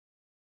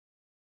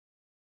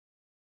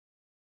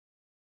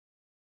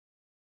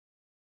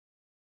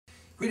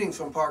Greetings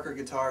from Parker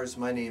Guitars.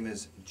 My name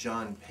is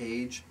John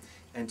Page,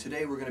 and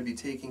today we're going to be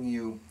taking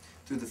you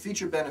through the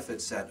feature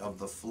benefit set of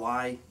the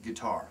Fly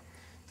guitar.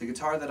 The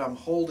guitar that I'm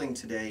holding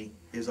today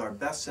is our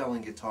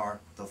best-selling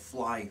guitar, the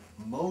Fly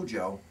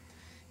Mojo,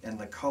 and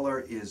the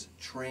color is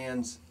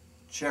Trans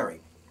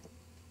Cherry.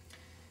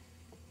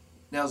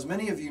 Now, as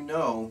many of you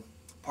know,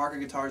 Parker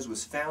Guitars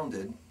was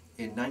founded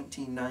in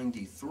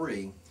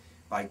 1993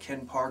 by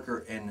Ken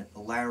Parker and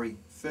Larry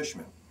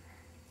Fishman.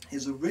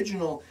 His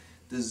original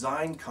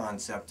design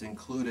concept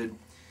included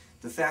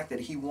the fact that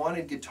he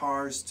wanted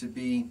guitars to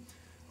be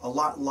a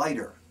lot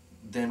lighter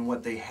than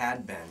what they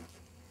had been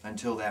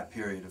until that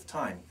period of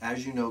time.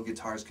 As you know,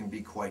 guitars can be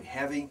quite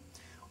heavy.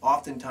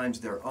 Oftentimes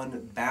they're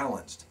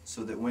unbalanced,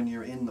 so that when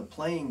you're in the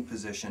playing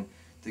position,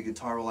 the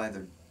guitar will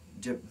either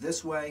dip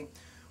this way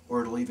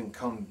or it'll even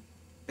come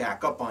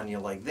back up on you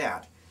like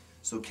that.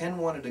 So Ken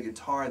wanted a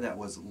guitar that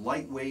was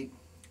lightweight,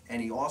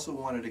 and he also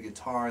wanted a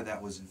guitar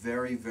that was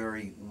very,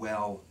 very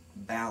well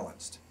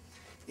balanced.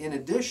 In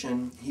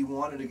addition, he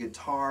wanted a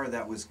guitar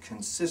that was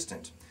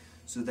consistent,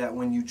 so that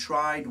when you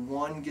tried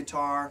one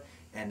guitar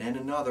and then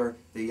another,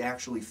 they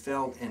actually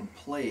felt and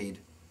played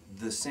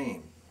the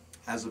same,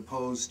 as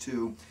opposed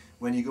to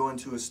when you go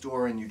into a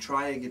store and you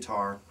try a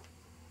guitar,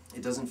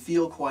 it doesn't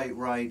feel quite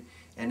right,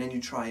 and then you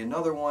try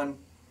another one,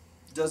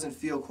 it doesn't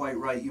feel quite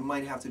right. You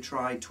might have to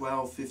try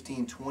 12,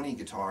 15, 20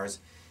 guitars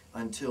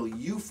until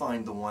you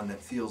find the one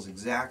that feels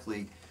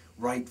exactly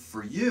right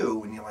for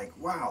you, and you're like,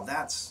 wow,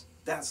 that's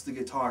the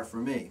guitar for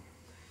me.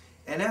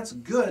 And that's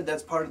good,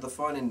 that's part of the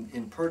fun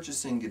in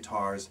purchasing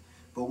guitars,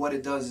 but what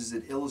it does is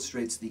it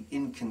illustrates the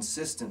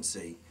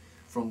inconsistency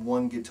from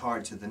one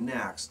guitar to the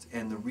next,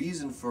 and the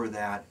reason for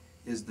that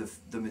is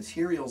the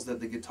materials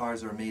that the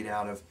guitars are made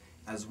out of,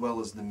 as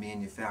well as the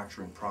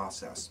manufacturing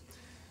process.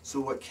 So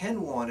what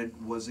Ken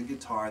wanted was a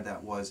guitar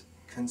that was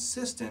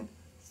consistent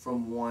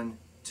from one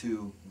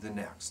to the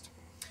next.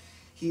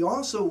 He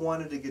also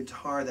wanted a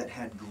guitar that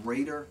had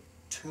greater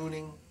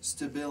tuning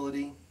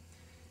stability.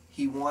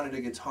 He wanted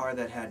a guitar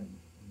that had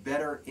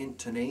better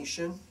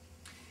intonation,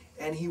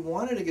 and he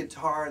wanted a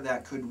guitar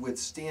that could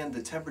withstand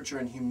the temperature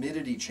and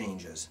humidity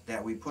changes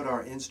that we put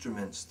our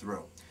instruments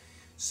through,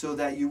 so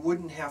that you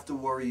wouldn't have to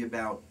worry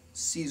about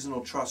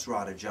seasonal truss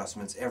rod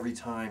adjustments every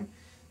time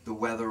the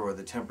weather or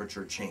the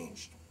temperature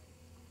changed.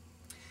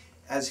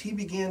 As he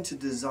began to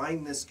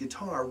design this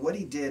guitar, what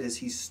he did is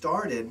he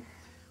started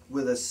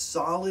with a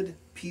solid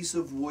piece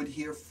of wood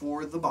here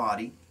for the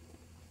body.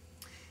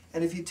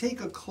 And if you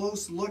take a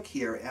close look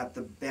here at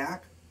the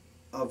back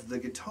of the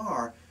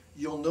guitar,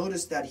 you'll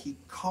notice that he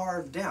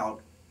carved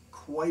out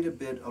quite a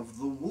bit of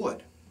the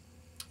wood,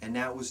 and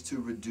that was to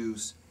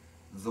reduce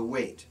the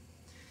weight.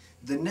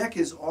 The neck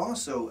is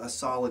also a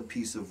solid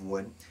piece of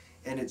wood,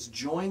 and it's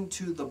joined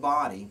to the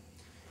body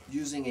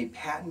using a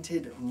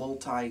patented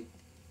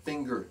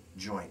multi-finger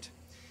joint.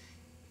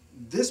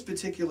 This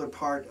particular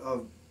part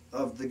of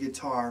the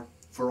guitar,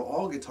 for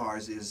all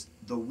guitars, is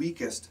the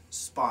weakest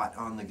spot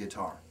on the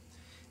guitar.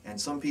 And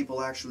some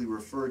people actually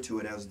refer to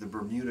it as the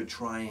Bermuda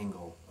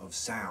Triangle of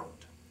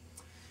sound.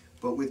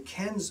 But with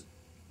Ken's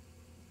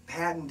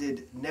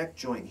patented neck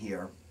joint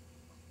here,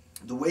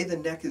 the way the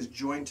neck is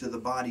joined to the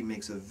body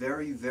makes a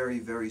very, very,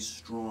 very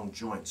strong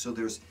joint. So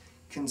there's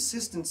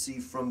consistency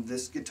from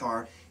this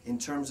guitar in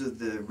terms of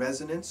the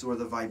resonance or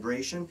the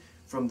vibration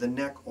from the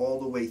neck all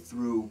the way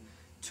through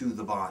to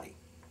the body.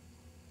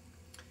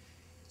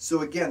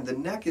 So again, the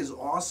neck is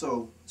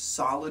also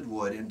solid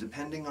wood, and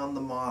depending on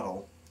the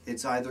model,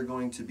 it's either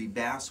going to be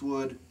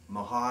basswood,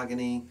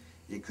 mahogany,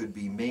 it could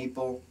be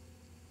maple.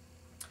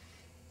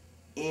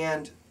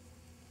 And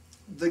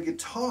the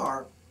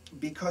guitar,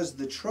 because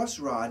the truss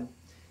rod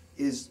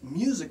is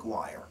music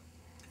wire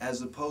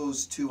as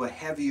opposed to a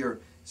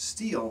heavier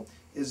steel,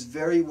 is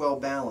very well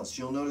balanced.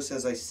 You'll notice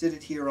as I sit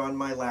it here on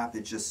my lap,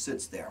 it just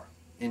sits there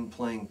in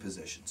playing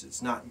positions.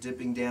 It's not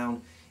dipping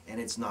down,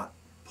 and it's not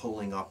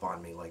pulling up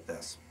on me like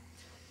this.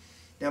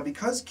 Now,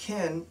 because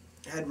Ken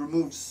had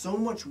removed so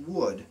much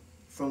wood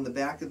from the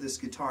back of this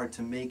guitar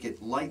to make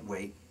it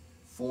lightweight,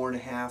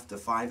 4.5 to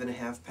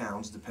 5.5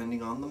 pounds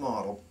depending on the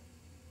model,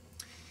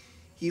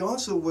 he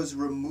also was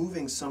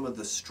removing some of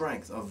the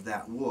strength of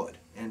that wood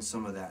and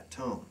some of that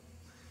tone.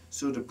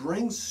 So to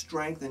bring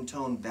strength and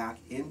tone back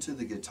into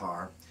the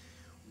guitar,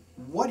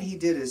 what he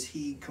did is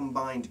he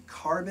combined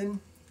carbon,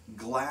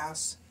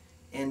 glass,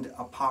 and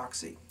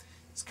epoxy.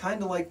 It's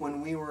kind of like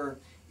when we were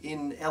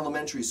in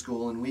elementary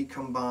school and we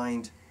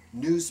combined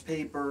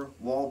newspaper,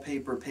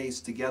 wallpaper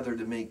paste together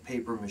to make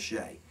paper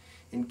mache.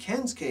 In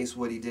Ken's case,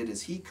 what he did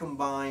is he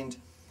combined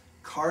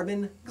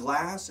carbon,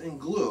 glass, and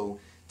glue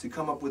to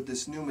come up with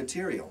this new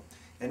material.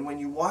 And when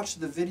you watch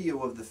the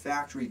video of the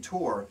factory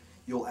tour,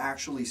 you'll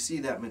actually see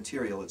that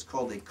material. It's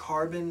called a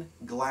carbon,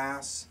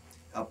 glass,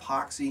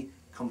 epoxy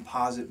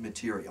composite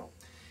material.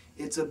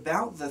 It's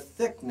about the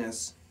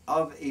thickness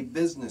of a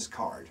business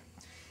card.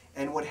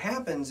 And what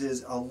happens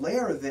is a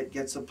layer of it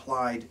gets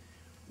applied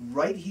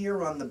right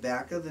here on the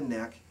back of the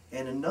neck,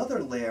 and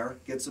another layer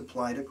gets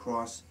applied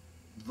across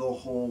the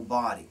whole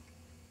body.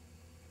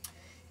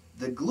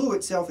 The glue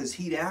itself is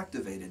heat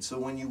activated, so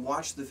when you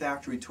watch the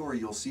factory tour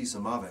you'll see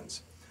some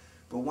ovens.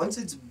 But once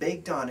it's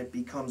baked on, it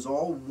becomes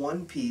all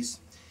one piece,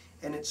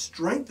 and it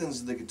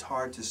strengthens the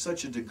guitar to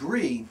such a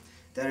degree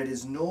that it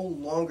is no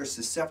longer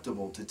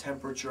susceptible to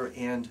temperature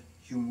and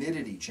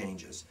humidity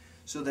changes,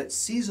 so that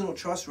seasonal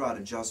truss rod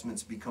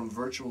adjustments become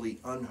virtually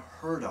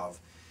unheard of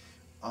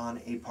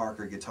on a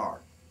Parker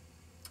guitar.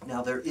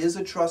 Now there is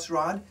a truss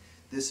rod.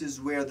 This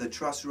is where the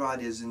truss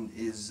rod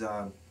is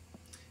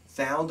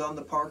found on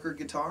the Parker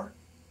guitar.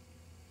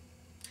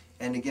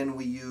 And again,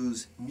 we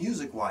use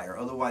music wire,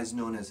 otherwise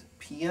known as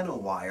piano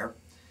wire,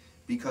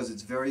 because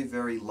it's very,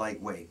 very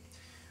lightweight.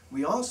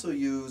 We also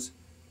use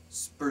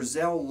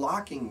Spurzel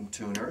locking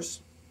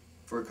tuners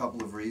for a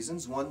couple of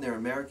reasons. One, they're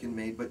American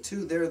made, but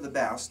two, they're the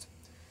best.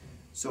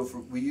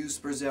 So we use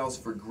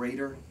Spurzels for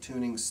greater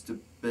tuning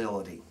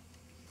stability.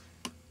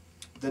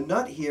 The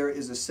nut here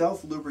is a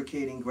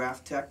self-lubricating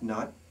Graphtec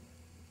nut.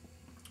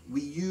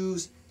 We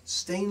use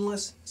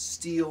stainless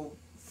steel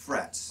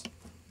frets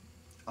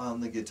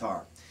on the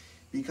guitar,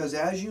 because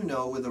as you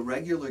know, with a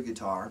regular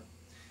guitar,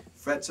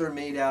 frets are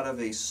made out of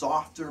a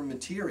softer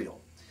material.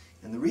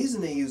 And the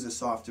reason they use a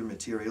softer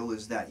material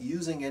is that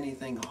using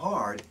anything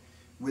hard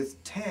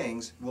with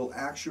tangs will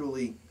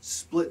actually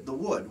split the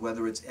wood,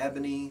 whether it's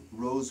ebony,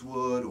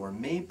 rosewood, or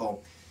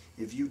maple.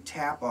 If you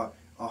tap a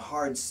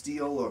hard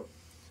steel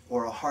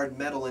or a hard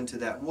metal into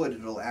that wood,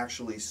 it'll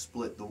actually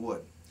split the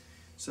wood.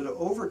 So to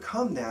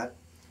overcome that,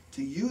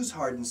 to use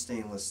hardened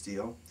stainless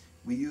steel,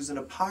 we use an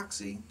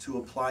epoxy to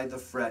apply the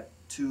fret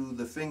to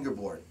the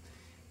fingerboard.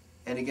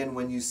 And again,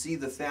 when you see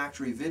the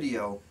factory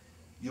video,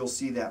 you'll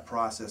see that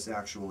process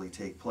actually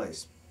take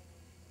place.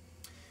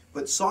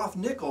 But soft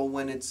nickel,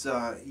 when it's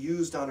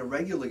used on a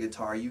regular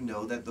guitar, you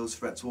know that those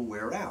frets will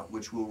wear out,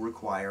 which will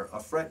require a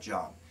fret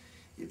job.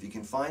 If you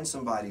can find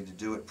somebody to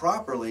do it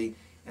properly,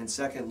 and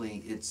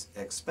secondly, it's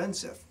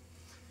expensive.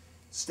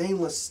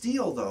 Stainless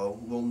steel, though,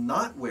 will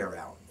not wear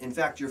out. In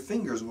fact, your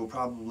fingers will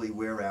probably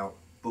wear out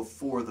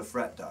before the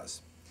fret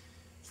does.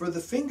 For the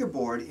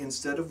fingerboard,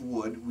 instead of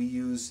wood, we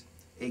use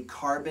a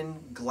carbon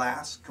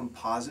glass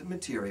composite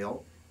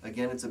material.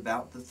 Again, it's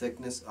about the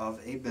thickness of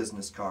a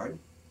business card.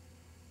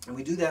 And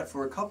we do that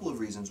for a couple of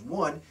reasons.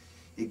 One,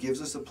 it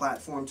gives us a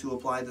platform to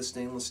apply the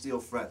stainless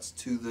steel frets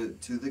to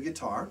the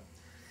guitar.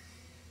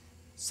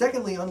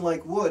 Secondly,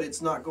 unlike wood,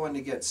 it's not going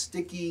to get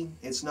sticky,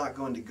 it's not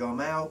going to gum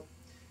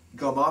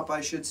up,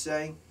 I should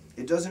say.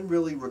 It doesn't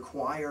really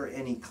require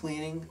any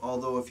cleaning,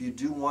 although if you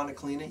do want to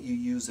clean it, you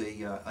use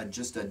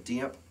just a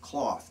damp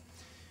cloth.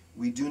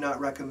 We do not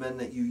recommend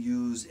that you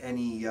use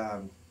any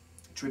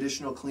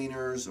traditional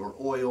cleaners or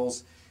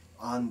oils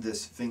on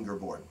this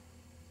fingerboard.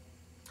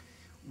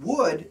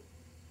 Wood,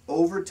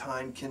 over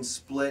time, can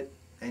split,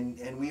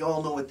 and we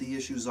all know what the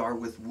issues are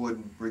with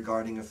wood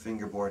regarding a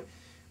fingerboard.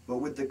 But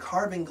with the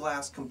carbon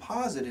glass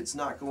composite, it's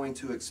not going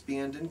to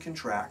expand and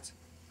contract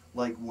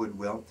like wood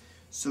will,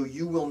 so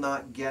you will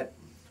not get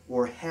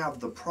or have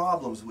the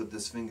problems with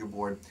this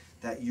fingerboard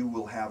that you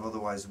will have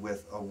otherwise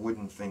with a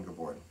wooden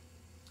fingerboard.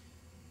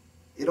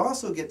 It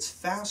also gets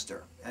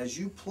faster. As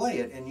you play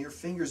it and your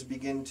fingers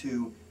begin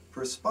to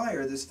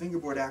perspire, this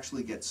fingerboard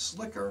actually gets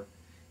slicker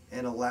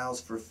and allows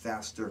for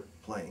faster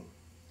playing.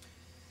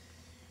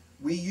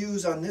 We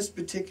use on this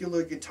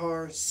particular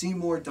guitar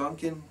Seymour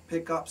Duncan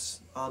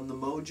pickups on the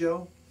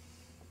Mojo.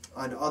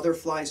 On other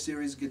Fly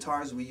series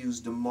guitars we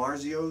use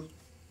DiMarzio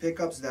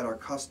pickups that are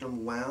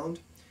custom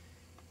wound.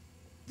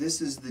 This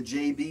is the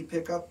JB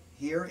pickup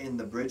here in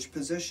the bridge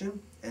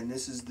position, and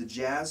this is the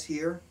Jazz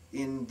here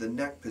in the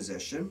neck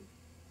position.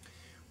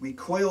 We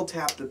coil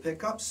tap the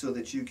pickups so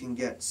that you can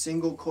get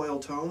single coil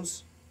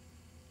tones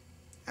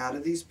out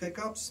of these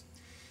pickups.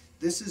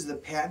 This is the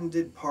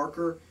patented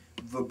Parker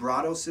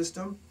vibrato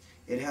system.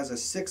 It has a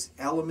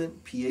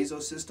 6-element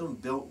piezo system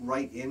built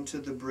right into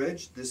the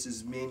bridge. This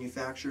is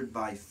manufactured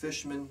by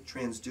Fishman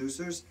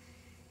Transducers,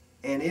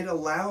 and it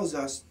allows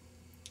us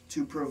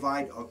to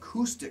provide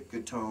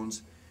acoustic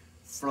tones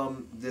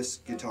from this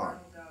guitar.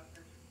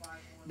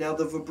 Now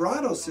the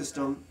vibrato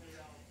system,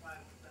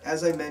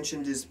 as I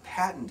mentioned, is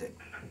patented.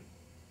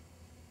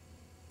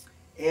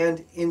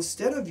 And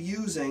instead of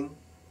using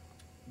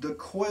the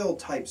coil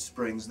type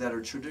springs that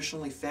are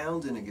traditionally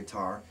found in a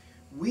guitar,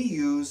 we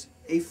use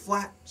a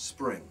flat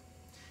spring.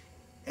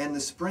 And the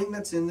spring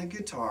that's in the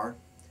guitar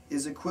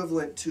is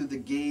equivalent to the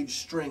gauge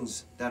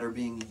strings that are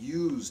being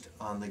used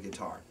on the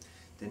guitar.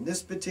 In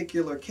this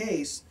particular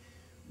case,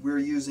 we're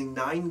using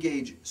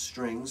 9-gauge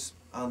strings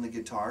on the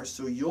guitar,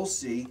 so you'll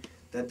see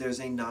that there's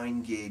a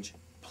 9-gauge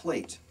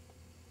plate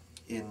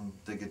in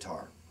the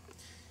guitar.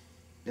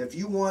 Now, if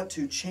you want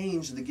to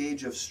change the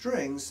gauge of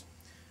strings,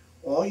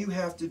 all you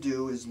have to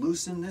do is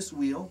loosen this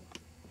wheel.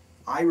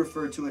 I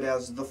refer to it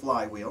as the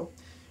flywheel,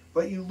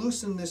 but you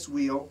loosen this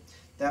wheel,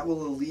 that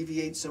will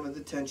alleviate some of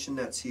the tension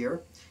that's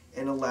here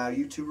and allow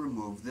you to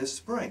remove this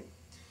spring.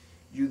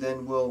 You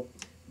then will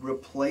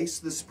replace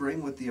the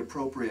spring with the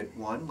appropriate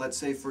one. Let's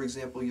say, for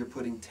example, you're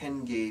putting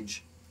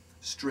 10-gauge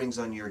strings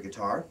on your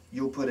guitar.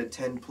 You'll put a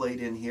 10 plate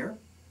in here,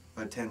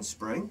 a 10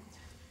 spring,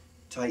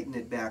 tighten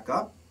it back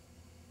up,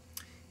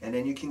 and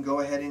then you can go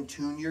ahead and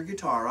tune your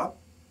guitar up.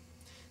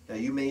 Now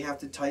you may have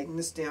to tighten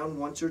this down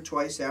once or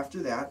twice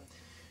after that,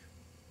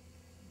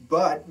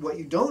 but what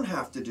you don't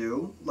have to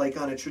do, like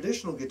on a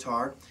traditional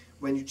guitar,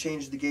 when you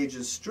change the gauge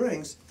of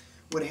strings,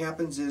 what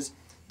happens is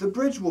the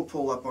bridge will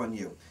pull up on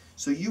you.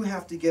 So you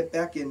have to get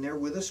back in there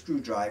with a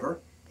screwdriver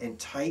and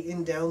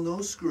tighten down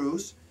those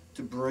screws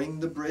to bring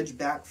the bridge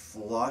back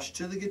flush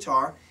to the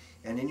guitar,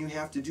 and then you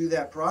have to do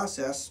that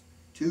process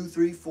 2,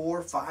 3,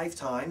 4, 5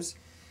 times.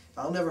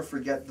 I'll never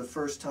forget the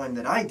first time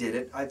that I did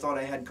it. I thought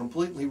I had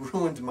completely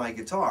ruined my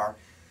guitar.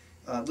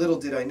 Little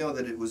did I know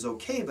that it was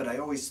okay, but I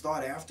always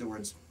thought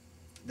afterwards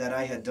that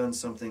I had done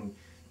something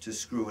to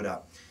screw it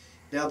up.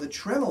 Now the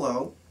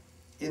tremolo,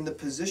 in the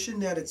position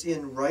that it's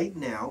in right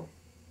now,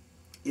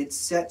 it's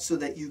set so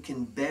that you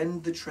can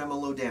bend the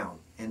tremolo down,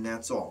 and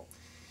that's all.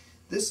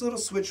 This little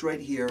switch right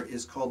here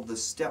is called the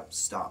step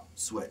stop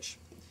switch.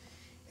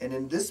 And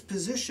in this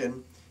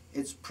position,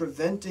 it's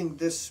preventing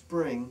this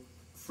spring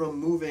from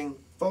moving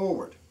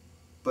forward,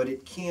 but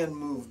it can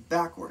move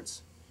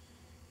backwards,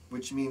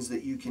 which means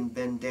that you can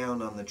bend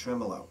down on the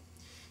tremolo.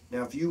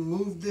 Now if you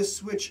move this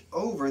switch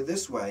over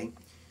this way,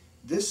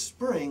 this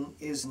spring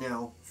is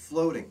now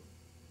floating.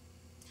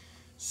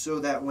 So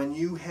that when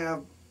you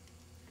have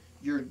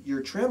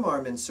your trim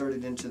arm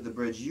inserted into the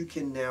bridge, you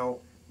can now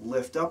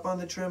lift up on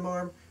the trim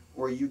arm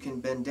or you can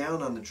bend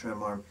down on the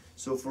trim arm.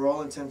 So for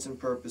all intents and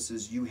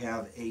purposes, you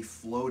have a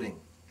floating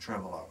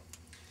tremolo.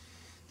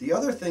 The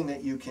other thing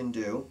that you can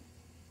do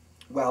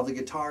while the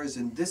guitar is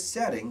in this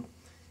setting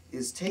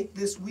is take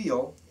this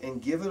wheel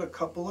and give it a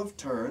couple of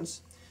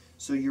turns,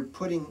 so you're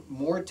putting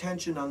more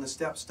tension on the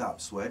step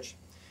stop switch,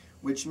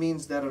 which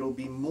means that it'll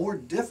be more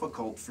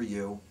difficult for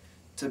you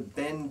to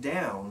bend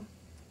down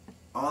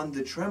on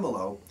the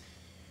tremolo.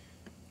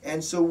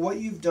 And so what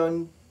you've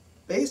done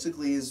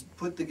basically is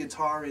put the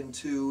guitar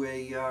into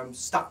a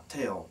stop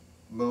tail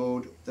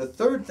mode. The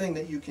third thing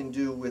that you can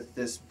do with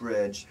this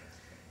bridge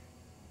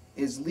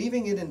is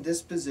leaving it in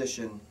this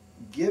position,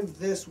 give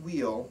this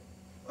wheel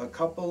a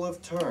couple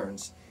of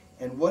turns,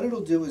 and what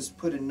it'll do is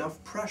put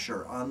enough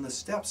pressure on the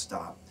step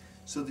stop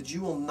so that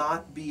you will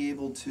not be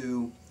able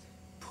to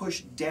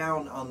push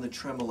down on the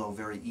tremolo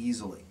very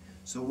easily.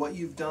 So what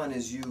you've done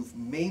is you've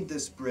made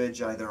this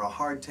bridge either a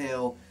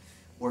hardtail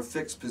or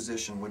fixed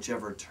position,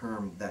 whichever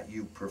term that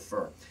you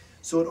prefer.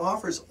 So it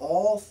offers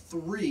all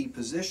 3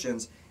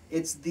 positions.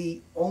 It's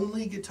the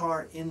only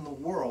guitar in the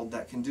world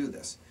that can do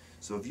this.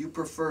 So if you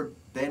prefer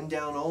bend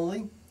down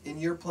only in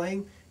your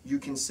playing, you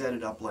can set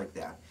it up like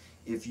that.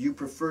 If you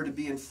prefer to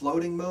be in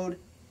floating mode,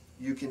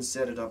 you can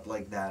set it up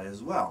like that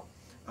as well.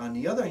 On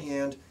the other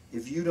hand,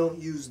 if you don't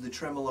use the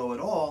tremolo at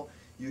all,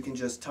 you can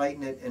just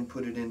tighten it and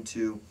put it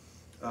into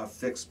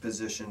fixed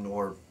position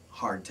or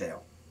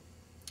hardtail.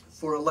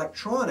 For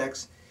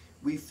electronics,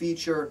 we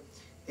feature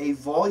a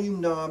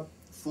volume knob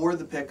for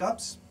the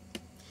pickups.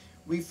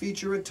 We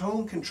feature a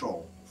tone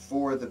control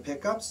for the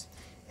pickups,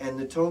 and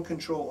the tone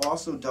control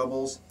also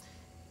doubles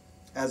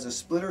as a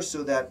splitter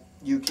so that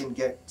you can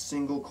get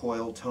single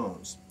coil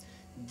tones.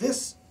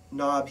 This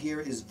knob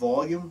here is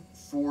volume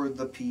for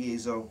the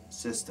piezo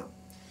system.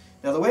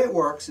 Now the way it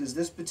works is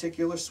this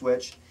particular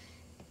switch,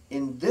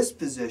 in this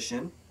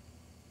position,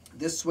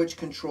 this switch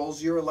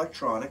controls your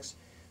electronics.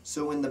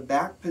 So in the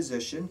back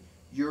position,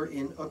 you're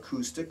in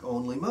acoustic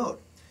only mode.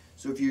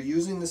 So if you're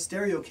using the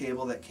stereo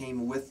cable that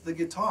came with the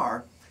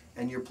guitar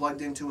and you're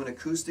plugged into an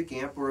acoustic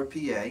amp or a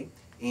PA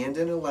and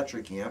an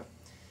electric amp,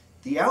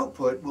 the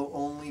output will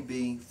only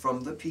be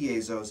from the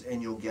piezos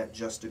and you'll get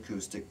just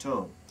acoustic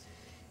tone.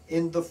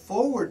 In the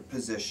forward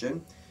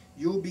position,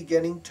 you'll be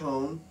getting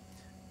tone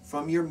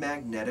from your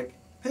magnetic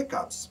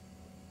pickups.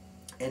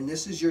 And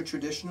this is your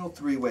traditional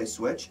 3-way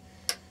switch.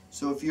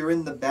 So if you're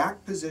in the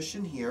back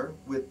position here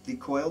with the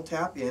coil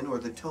tap in or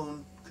the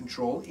tone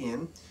control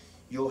in,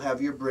 you'll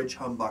have your bridge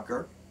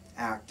humbucker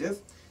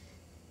active.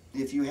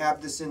 If you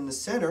have this in the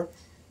center,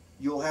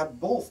 you'll have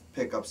both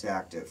pickups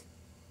active.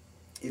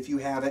 If you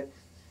have it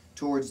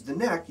towards the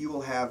neck, you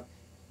will have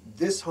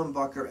this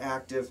humbucker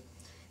active,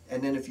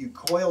 and then if you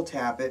coil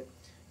tap it,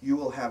 you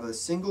will have a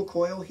single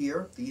coil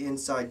here, the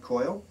inside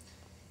coil.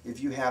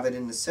 If you have it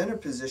in the center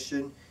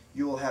position,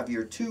 you will have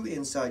your 2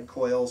 inside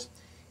coils,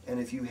 and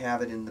if you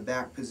have it in the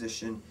back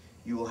position,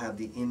 you will have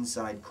the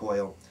inside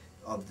coil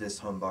of this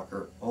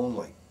humbucker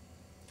only.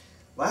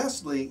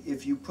 Lastly,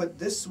 if you put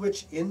this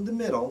switch in the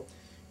middle,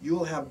 you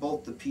will have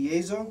both the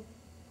piezo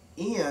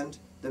and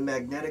the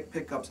magnetic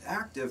pickups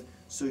active,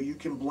 so you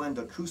can blend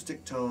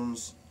acoustic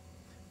tones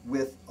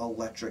with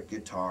electric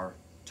guitar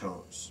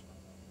tones.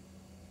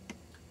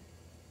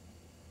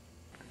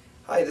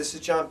 Hi, this is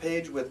John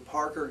Page with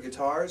Parker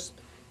Guitars.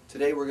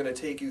 Today we're going to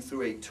take you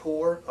through a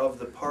tour of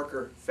the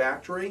Parker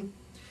factory.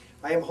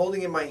 I am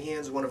holding in my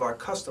hands one of our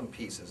custom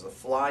pieces, a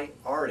Fly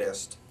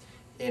Artist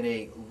in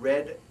a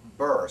red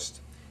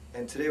burst.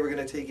 And today we're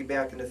going to take you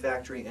back in the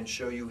factory and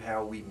show you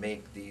how we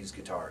make these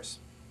guitars.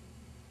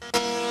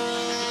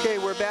 Okay,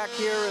 we're back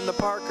here in the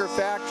Parker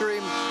factory,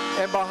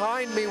 and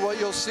behind me what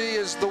you'll see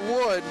is the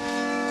wood.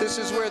 This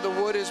is where the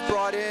wood is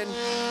brought in.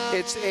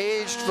 It's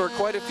aged for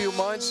quite a few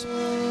months.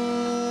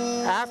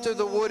 After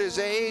the wood is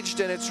aged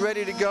and it's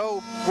ready to go,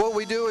 what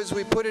we do is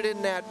we put it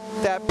in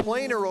that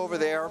planer over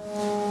there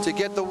to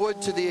get the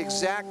wood to the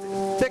exact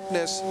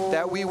thickness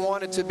that we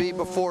want it to be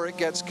before it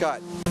gets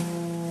cut.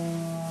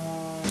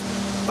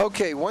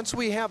 Okay, once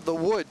we have the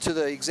wood to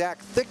the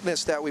exact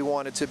thickness that we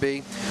want it to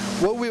be,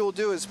 what we will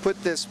do is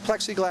put this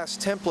plexiglass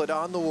template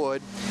on the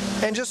wood,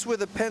 and just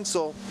with a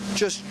pencil,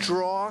 just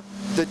draw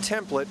the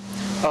template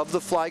of the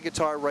fly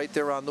guitar right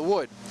there on the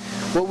wood.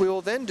 What we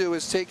will then do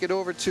is take it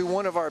over to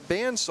one of our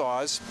band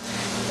saws,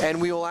 and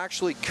we will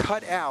actually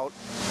cut out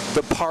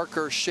the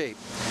Parker shape.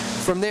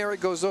 From there it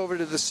goes over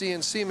to the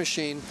CNC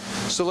machine,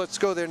 so let's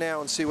go there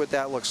now and see what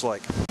that looks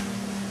like.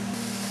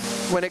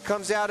 When it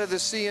comes out of the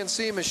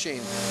CNC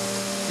machine,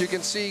 you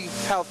can see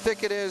how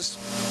thick it is.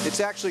 It's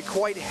actually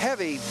quite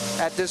heavy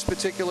at this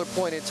particular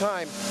point in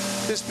time.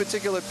 This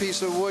particular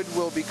piece of wood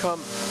will become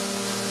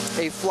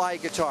a fly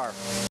guitar.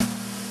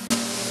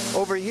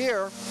 Over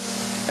here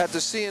at the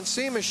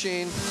CNC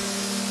machine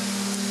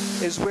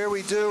is where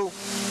we do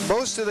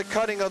most of the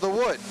cutting of the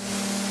wood.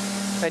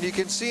 And you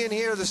can see in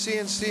here the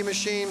CNC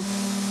machine,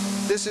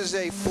 this is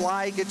a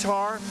fly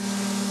guitar,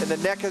 and the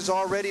neck has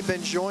already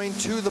been joined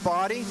to the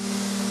body,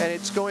 and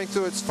it's going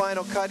through its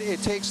final cut.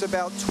 It takes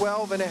about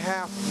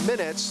 12.5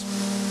 minutes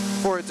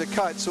for it to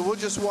cut. So we'll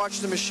just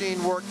watch the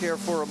machine work here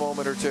for a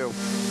moment or two.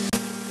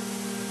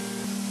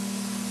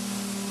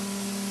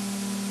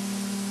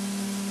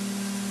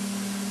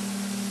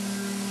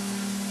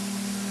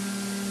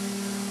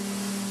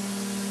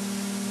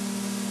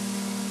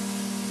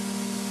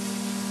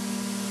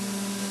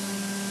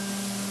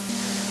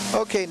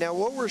 Okay, now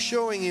what we're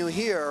showing you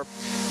here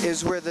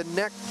is where the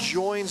neck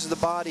joins the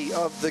body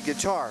of the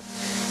guitar.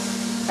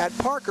 At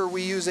Parker,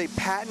 we use a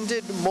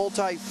patented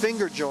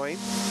multi-finger joint,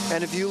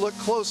 and if you look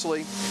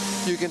closely,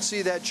 you can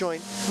see that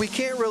joint. We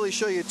can't really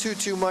show you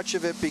too much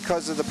of it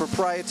because of the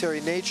proprietary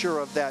nature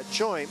of that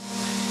joint.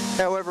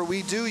 However,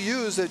 we do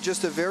use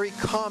just a very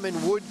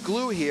common wood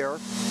glue here.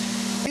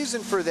 The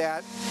reason for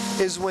that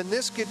is when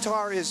this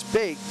guitar is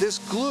baked, this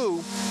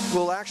glue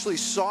will actually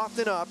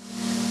soften up.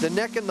 The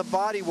neck and the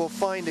body will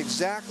find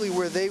exactly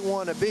where they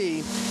want to be,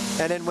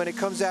 and then when it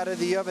comes out of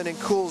the oven and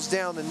cools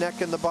down, the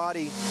neck and the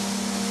body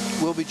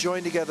will be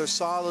joined together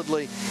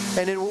solidly.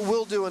 And then what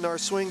we'll do in our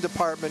swing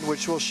department,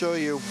 which we'll show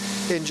you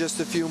in just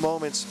a few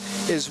moments,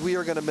 is we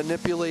are going to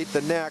manipulate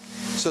the neck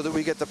so that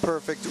we get the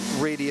perfect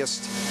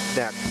radiused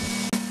neck.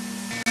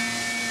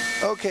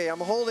 Okay, I'm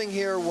holding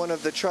here one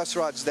of the truss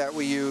rods that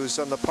we use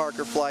on the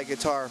Parker fly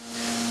guitar.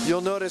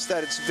 You'll notice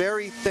that it's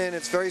very thin,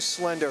 it's very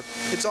slender.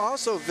 It's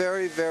also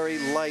very, very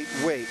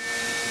lightweight.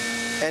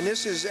 And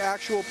this is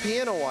actual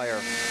piano wire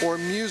or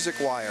music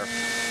wire.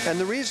 And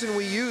the reason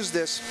we use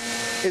this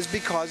is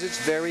because it's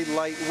very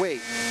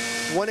lightweight.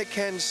 One of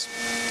Ken's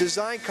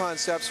design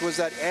concepts was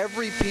that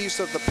every piece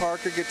of the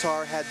Parker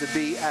guitar had to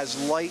be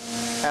as light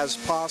as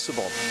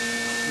possible.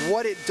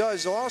 What it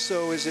does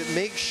also is it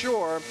makes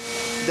sure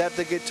that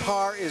the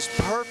guitar is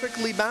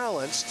perfectly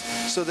balanced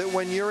so that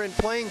when you're in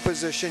playing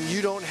position,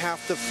 you don't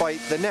have to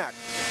fight the neck.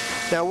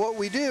 Now what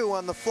we do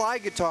on the fly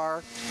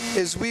guitar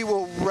is we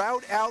will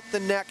route out the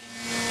neck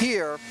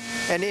here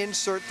and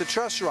insert the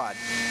truss rod.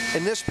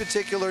 In this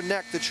particular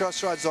neck, the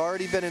truss rod's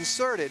already been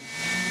inserted.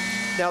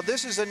 Now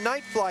this is a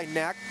night fly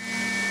neck,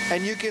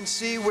 and you can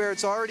see where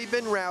it's already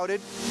been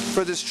routed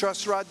for this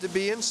truss rod to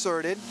be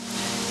inserted.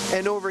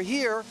 And over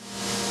here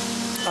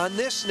on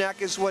this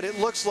neck is what it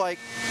looks like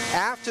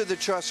after the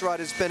truss rod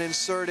has been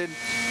inserted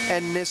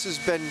and this has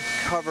been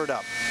covered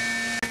up.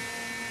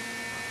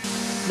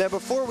 Now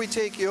before we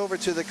take you over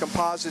to the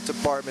composite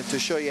department to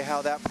show you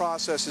how that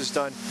process is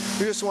done,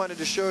 we just wanted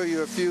to show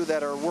you a few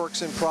that are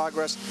works in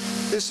progress.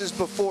 This is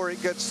before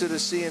it gets to the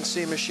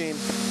CNC machine,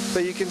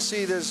 but you can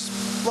see there's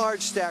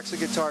large stacks of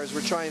guitars.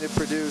 We're trying to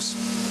produce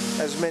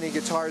as many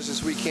guitars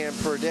as we can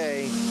per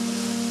day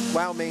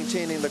while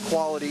maintaining the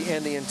quality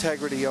and the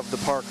integrity of the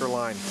Parker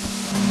line.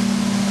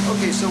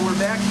 Okay, so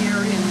we're back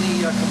here in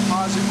the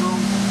composite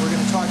room. We're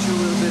going to talk to you a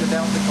little bit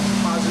about the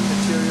composite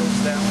materials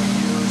that we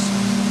use.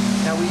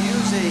 Now we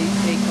use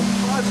a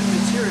composite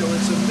material.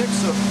 It's a mix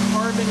of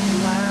carbon,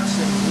 glass,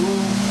 and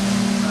glue.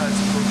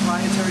 It's a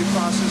proprietary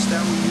process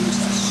that we use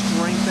to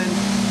strengthen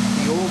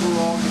the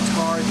overall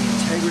guitar, the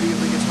integrity of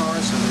the guitar,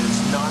 so that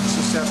it's not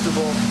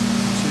susceptible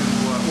to,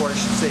 or I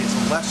should say it's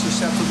less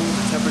susceptible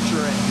to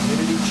temperature and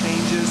humidity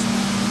changes.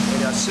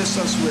 It assists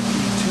us with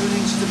the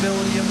tuning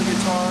stability of the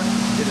guitar,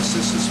 it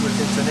assists us with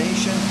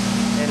intonation,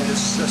 and it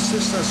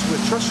assists us with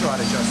truss rod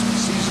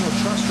adjustments. Seasonal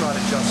truss rod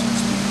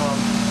adjustments become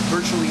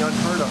virtually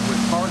unheard of with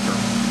Parker.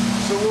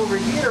 So over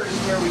here is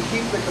where we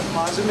keep the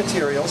composite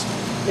materials.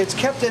 It's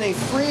kept in a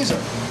freezer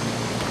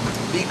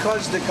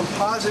because the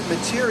composite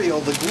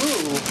material, the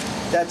glue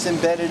that's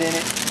embedded in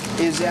it,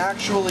 is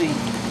actually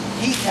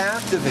heat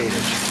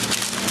activated.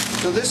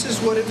 So this is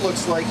what it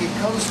looks like. It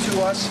comes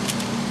to us.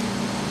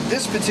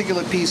 This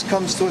particular piece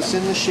comes to us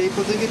in the shape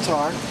of the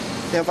guitar.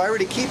 Now if I were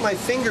to keep my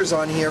fingers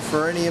on here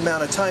for any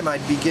amount of time,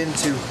 I'd begin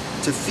to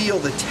feel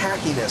the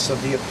tackiness of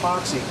the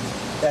epoxy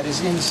that is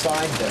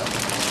inside there.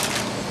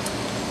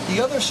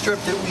 The other strip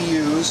that we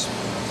use,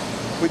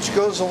 which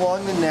goes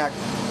along the neck,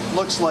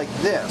 looks like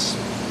this.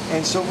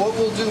 And so what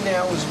we'll do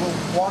now is we'll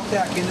walk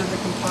back into the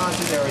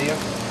composite area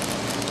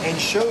and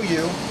show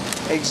you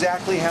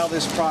exactly how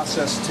this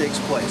process takes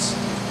place.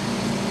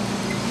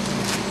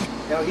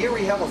 Now here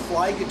we have a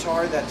fly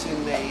guitar that's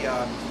in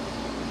a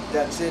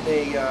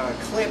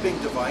clamping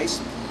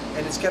device,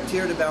 and it's kept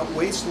here at about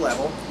waist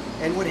level.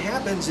 And what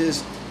happens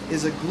is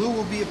a glue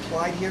will be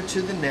applied here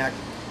to the neck.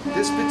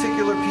 This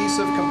particular piece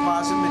of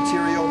composite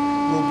material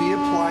will be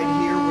applied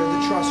here where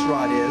the truss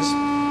rod is.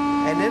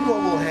 And then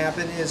what will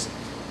happen is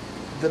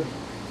the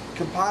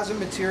composite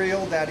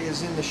material that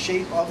is in the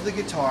shape of the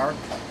guitar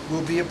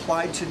will be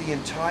applied to the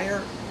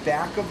entire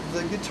back of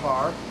the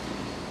guitar.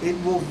 It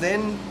will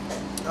then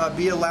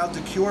be allowed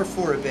to cure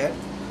for a bit.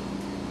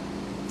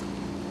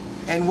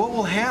 And what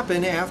will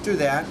happen after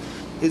that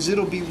is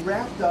it'll be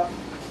wrapped up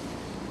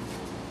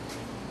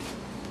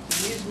in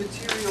these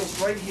materials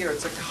right here.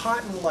 It's a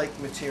cotton-like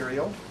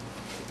material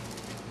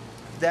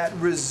that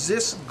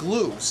resists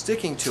glue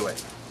sticking to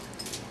it.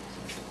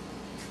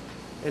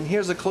 And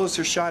here's a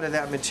closer shot of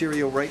that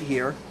material right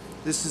here.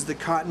 This is the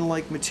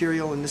cotton-like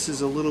material, and this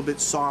is a little bit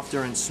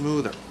softer and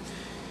smoother.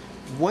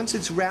 Once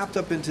it's wrapped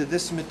up into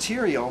this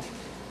material,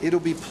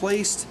 it'll be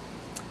placed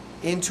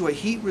into a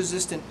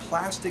heat-resistant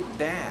plastic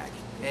bag,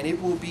 and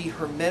it will be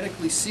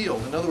hermetically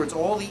sealed. In other words,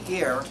 all the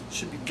air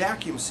should be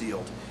vacuum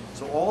sealed.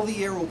 So all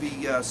the air will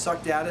be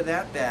sucked out of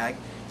that bag,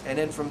 and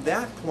then from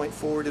that point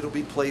forward it'll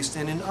be placed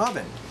in an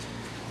oven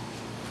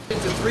to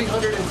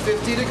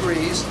 350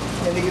 degrees,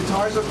 and the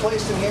guitars are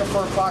placed in here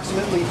for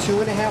approximately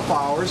 2.5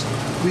 hours.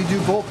 We do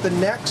both the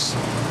necks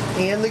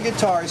and the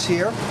guitars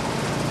here,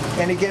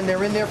 and again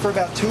they're in there for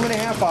about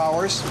 2.5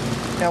 hours.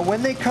 Now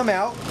when they come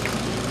out,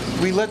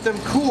 we let them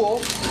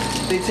cool.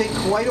 They take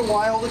quite a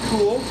while to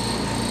cool,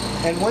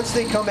 and once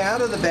they come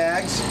out of the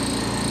bags,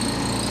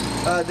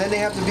 then they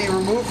have to be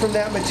removed from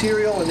that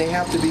material and they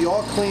have to be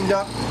all cleaned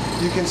up.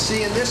 You can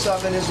see in this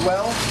oven as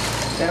well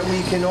that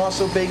we can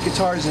also bake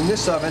guitars in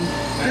this oven.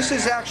 This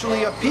is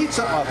actually a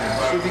pizza oven,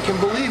 so if you can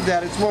believe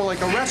that, it's more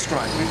like a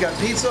restaurant. We've got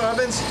pizza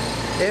ovens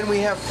and we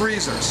have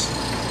freezers.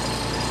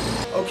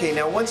 Okay,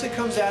 now once it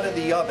comes out of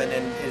the oven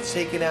and it's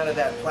taken out of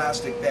that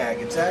plastic bag,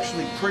 it's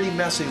actually pretty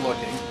messy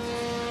looking.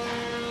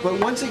 But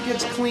once it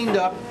gets cleaned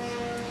up,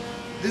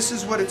 this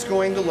is what it's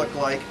going to look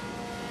like.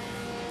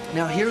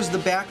 Now here's the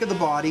back of the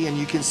body, and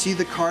you can see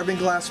the carbon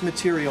glass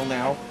material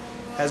now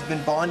has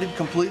been bonded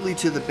completely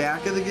to the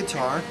back of the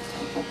guitar.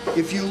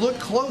 If you look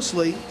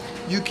closely,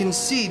 you can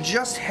see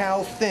just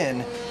how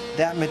thin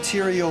that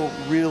material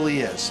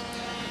really is.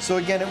 So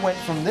again, it went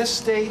from this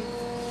state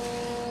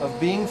of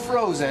being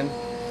frozen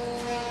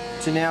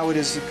to now it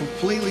is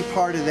completely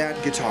part of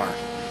that guitar.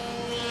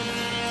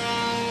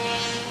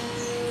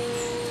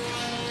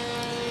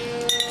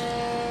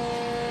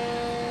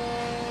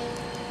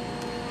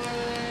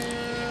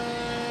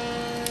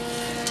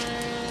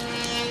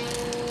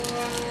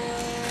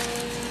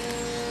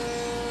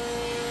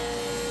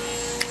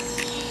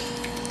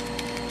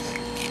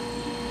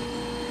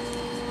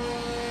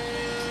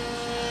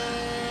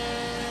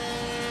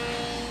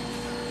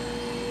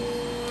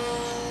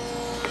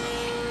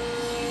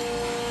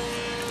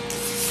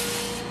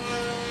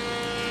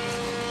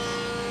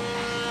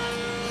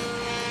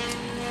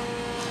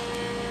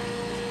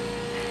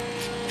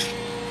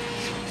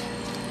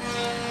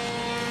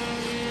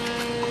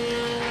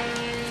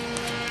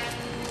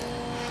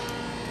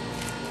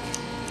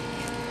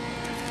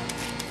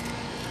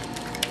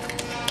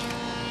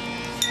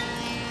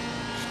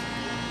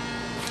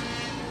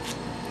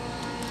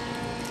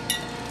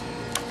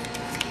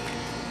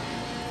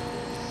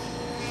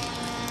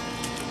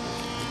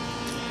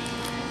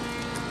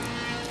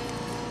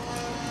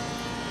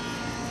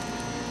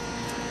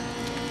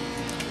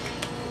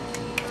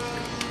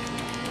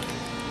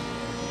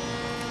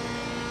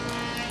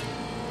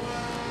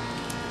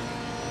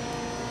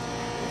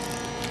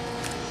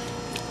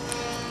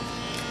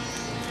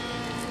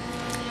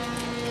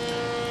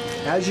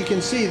 As you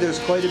can see, there's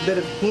quite a bit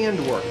of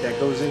handwork that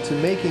goes into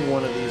making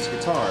one of these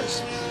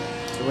guitars.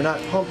 So we're not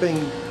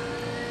pumping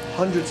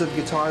hundreds of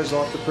guitars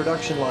off the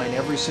production line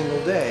every single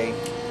day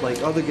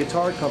like other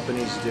guitar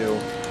companies do.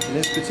 In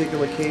this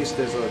particular case,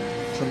 there's a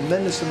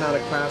tremendous amount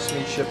of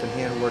craftsmanship and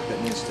handwork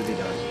that needs to be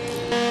done.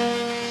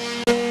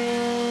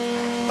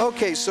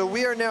 Okay, so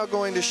we are now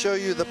going to show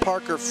you the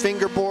Parker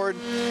fingerboard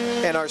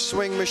and our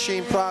swing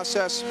machine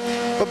process.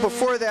 But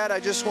before that, I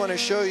just want to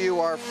show you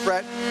our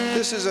fret.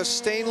 This is a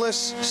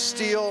stainless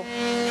steel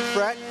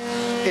fret.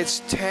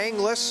 It's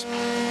tangless,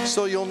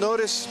 so you'll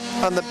notice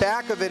on the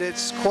back of it,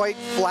 it's quite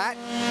flat,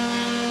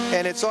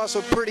 and it's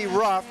also pretty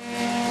rough.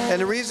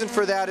 And the reason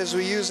for that is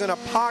we use an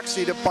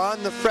epoxy to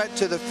bond the fret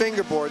to the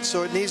fingerboard,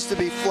 so it needs to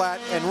be flat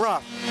and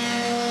rough.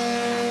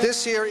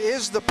 This here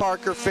is the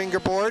Parker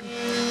fingerboard.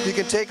 You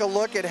can take a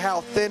look at how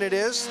thin it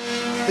is.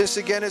 This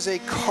again is a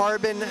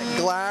carbon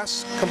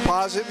glass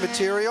composite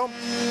material.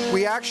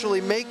 We actually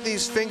make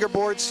these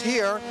fingerboards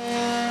here,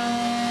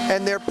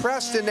 and they're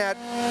pressed in that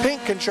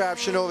pink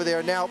contraption over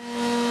there. Now,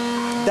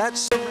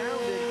 that's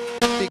surrounded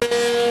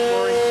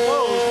or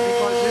enclosed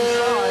because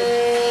inside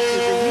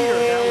is a heater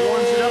that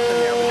warms it up in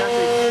there. But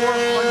that's a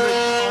 400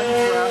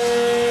 unpress,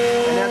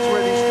 and that's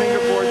where these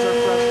fingerboards are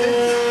pressed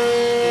into.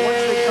 And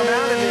once they come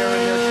out of there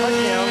and they're cut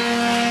down,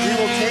 we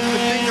will take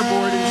the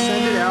fingerboard and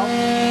send it out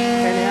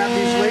and have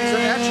these laser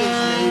etchings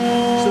made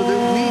so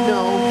that we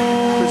know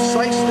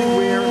precisely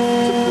where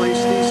to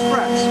place these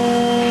frets.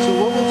 So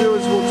what we'll do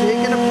is we'll take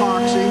an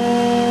epoxy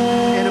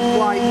and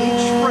apply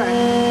each fret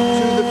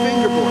to the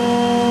fingerboard.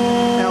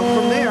 Now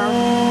from there,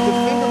 the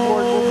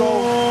fingerboard will go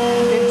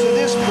into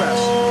this press.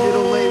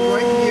 It'll lay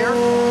right here.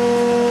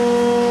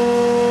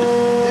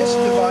 This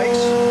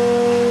device,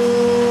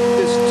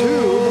 this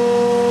tube,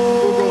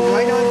 will go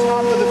right on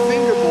top of the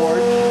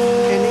fingerboard,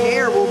 and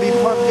air will be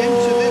pumped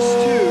into this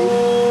tube,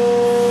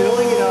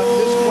 filling it up.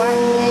 This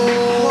platen will be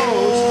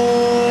closed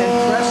and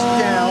pressed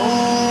down,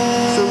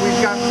 so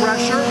we've got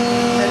pressure,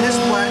 and this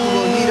platen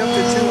will heat up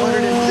to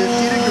 250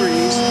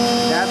 degrees.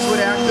 That's what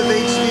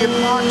activates the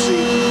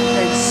epoxy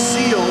and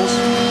seals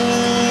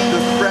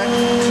the fret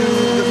to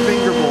the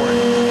fingerboard.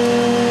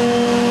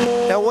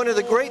 Now, one of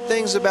the great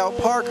things about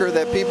Parker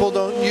that people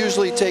don't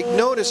usually take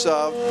notice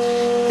of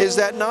is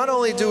that not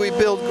only do we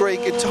build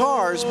great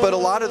guitars, but a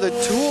lot of the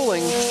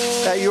tooling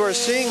that you are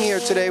seeing here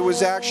today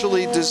was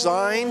actually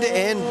designed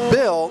and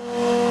built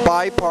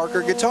by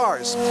Parker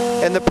Guitars.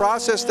 And the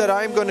process that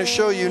I'm going to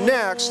show you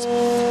next,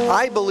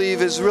 I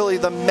believe, is really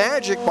the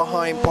magic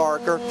behind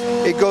Parker.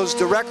 It goes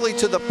directly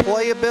to the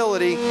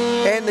playability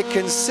and the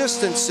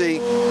consistency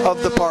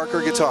of the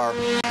Parker guitar.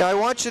 Now I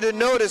want you to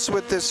notice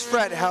with this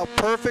fret how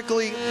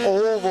perfectly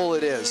oval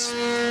it is.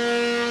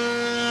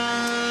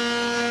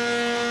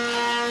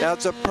 Now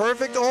it's a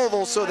perfect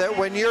oval so that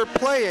when you're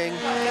playing,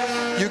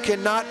 you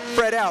cannot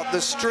fret out.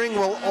 The string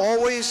will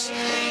always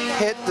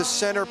hit the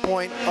center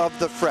point of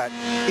the fret,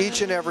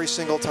 each and every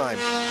single time.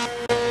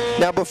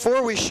 Now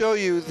before we show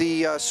you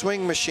the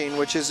swing machine,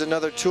 which is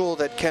another tool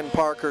that Ken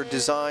Parker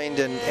designed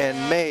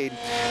and made,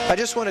 I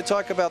just want to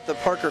talk about the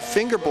Parker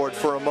fingerboard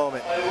for a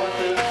moment.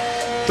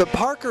 The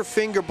Parker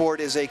fingerboard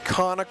is a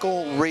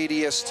conical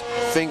radiused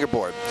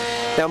fingerboard.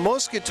 Now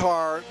most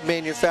guitar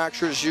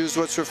manufacturers use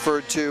what's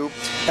referred to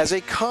as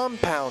a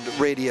compound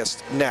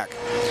radiused neck.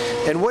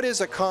 And what is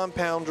a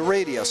compound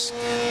radius?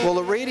 Well,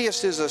 a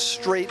radius is a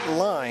straight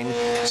line,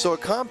 so a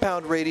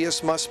compound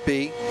radius must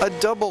be a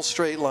double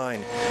straight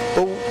line.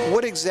 But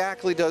what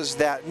exactly does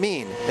that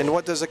mean? And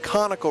what does a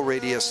conical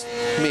radius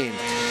mean?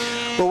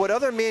 But what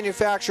other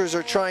manufacturers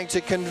are trying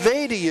to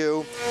convey to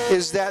you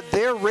is that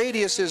their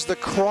radius is the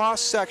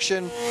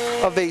cross-section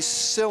of a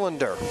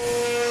cylinder.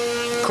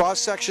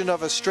 Cross-section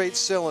of a straight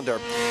cylinder.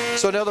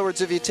 So in other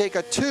words, if you take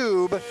a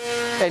tube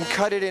and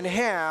cut it in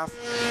half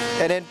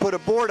and then put a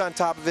board on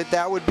top of it,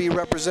 that would be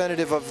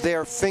representative of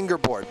their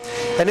fingerboard.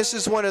 And this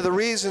is one of the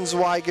reasons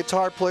why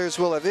guitar players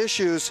will have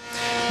issues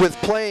with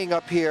playing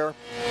up here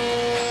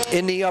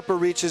in the upper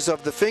reaches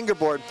of the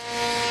fingerboard.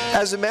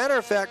 As a matter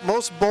of fact,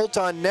 most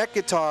bolt-on neck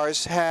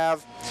guitars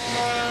have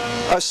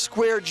a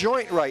square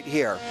joint right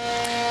here.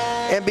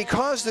 And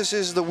because this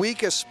is the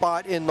weakest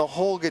spot in the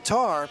whole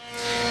guitar,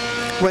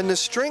 when the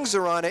strings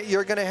are on it,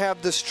 you're going to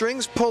have the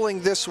strings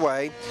pulling this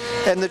way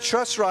and the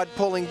truss rod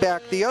pulling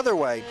back the other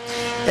way.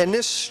 And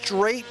this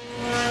straight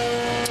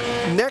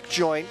neck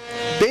joint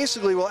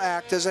basically will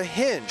act as a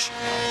hinge.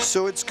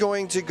 So it's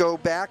going to go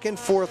back and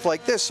forth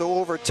like this. So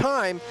over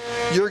time,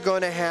 you're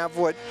going to have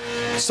what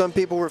some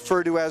people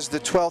refer to as the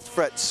 12th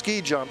fret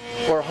ski jump,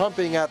 or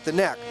humping at the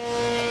neck.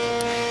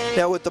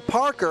 Now with the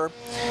Parker,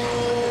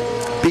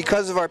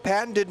 because of our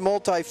patented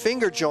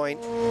multi-finger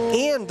joint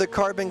and the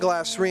carbon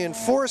glass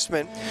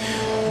reinforcement,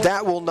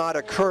 that will not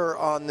occur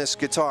on this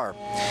guitar.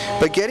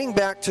 But getting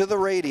back to the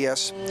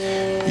radius,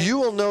 you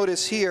will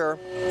notice here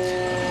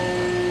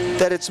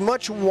that it's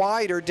much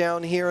wider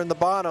down here in the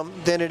bottom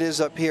than it is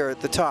up here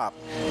at the top.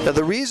 Now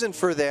the reason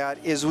for that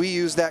is we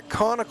use that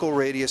conical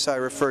radius I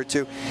referred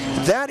to.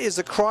 That is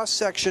a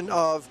cross-section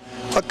of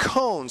a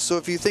cone. So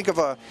if you think of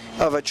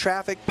a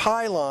traffic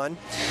pylon,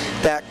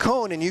 that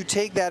cone, and you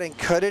take that and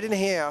cut it in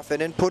half and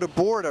then put a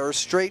board or a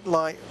straight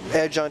line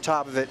edge on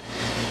top of it,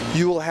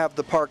 you will have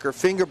the Parker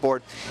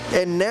fingerboard.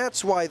 And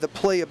that's why the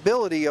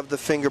playability of the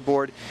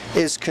fingerboard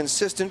is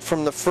consistent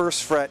from the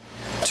 1st fret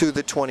to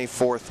the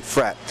 24th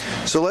fret.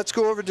 So let's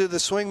go over to the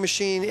swing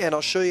machine and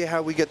I'll show you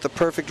how we get the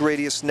perfect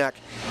radius neck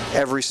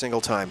every single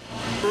time.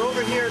 We're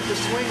over here at the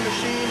swing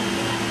machine.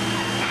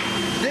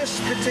 This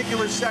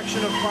particular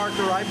section of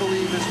Parker, I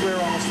believe, is where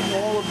almost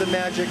all of the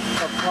magic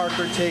of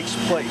Parker takes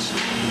place.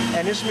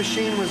 And this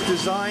machine was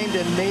designed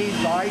and made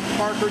by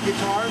Parker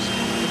Guitars.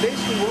 And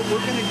basically what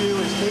we're going to do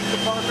is take the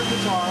Parker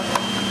guitar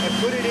and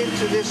put it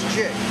into this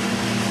jig.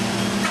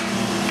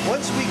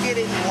 Once we get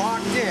it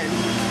locked in,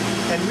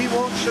 and we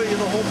won't show you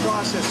the whole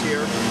process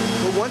here,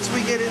 but once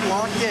we get it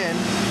locked in,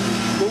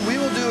 what we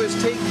will do is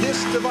take this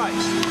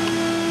device.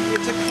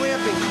 It's a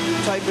clamping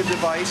type of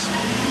device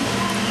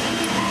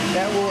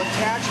that will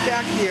attach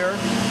back here,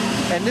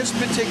 and this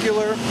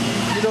particular,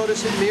 you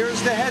notice it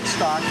mirrors the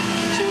headstock,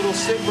 so it'll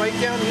sit right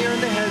down here in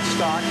the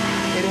headstock.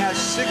 It has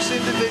 6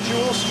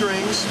 individual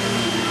strings,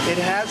 it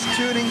has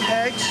tuning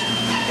pegs,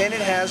 and it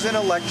has an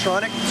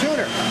electronic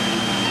tuner.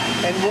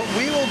 And what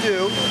we will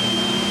do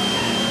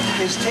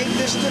is take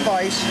this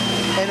device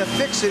and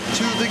affix it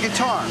to the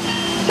guitar.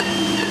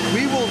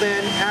 We will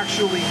then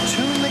actually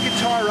tune the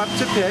guitar up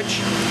to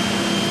pitch.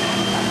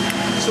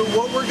 So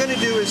what we're going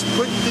to do is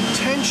put the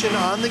tension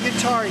on the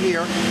guitar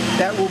here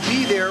that will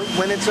be there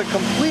when it's a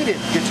completed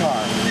guitar.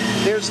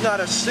 There's not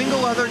a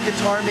single other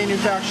guitar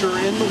manufacturer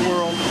in the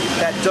world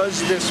that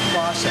does this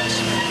process.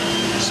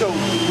 So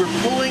we're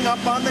pulling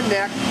up on the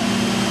neck,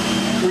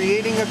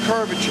 creating a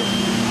curvature.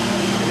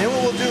 And then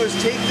what we'll do is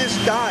take this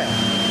dial,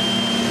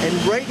 and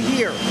right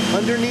here,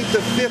 underneath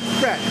the 5th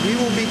fret, we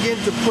will begin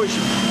to push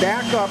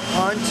back up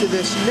onto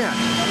this neck.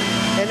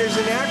 And there's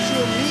an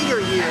actual meter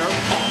here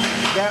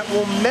that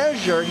will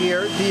measure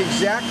here the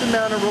exact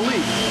amount of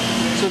relief,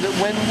 so that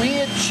when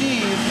we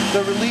achieve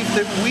the relief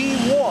that we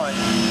want,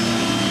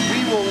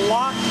 we will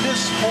lock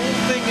this whole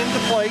thing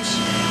into place.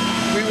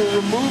 We will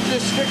remove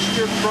this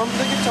fixture from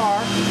the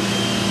guitar,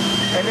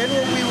 and then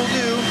what we will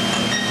do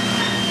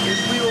is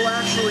we will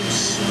actually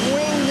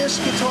swing this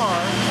guitar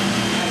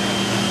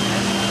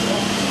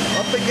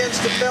up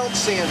against a belt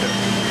sander.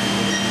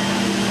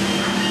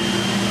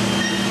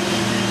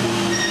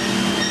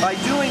 By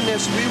doing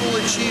this, we will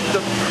achieve the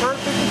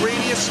perfect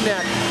radius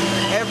neck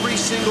every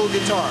single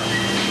guitar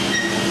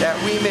that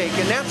we make.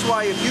 And that's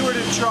why if you were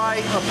to try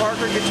a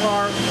Parker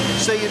guitar,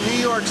 say in New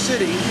York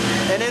City,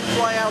 and then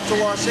fly out to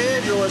Los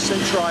Angeles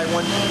and try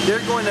one,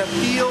 they're going to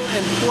feel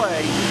and play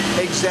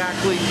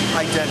exactly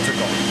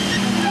identical.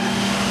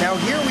 Now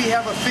here we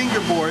have a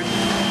fingerboard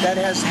that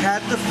has had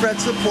the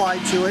frets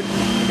applied to it,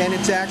 and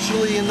it's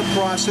actually in the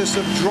process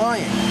of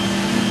drying.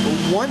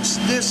 Once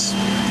this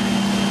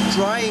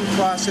drying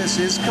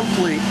process is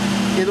complete,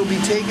 it'll be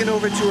taken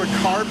over to a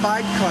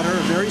carbide cutter,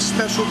 a very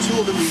special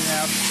tool that we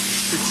have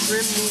to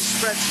trim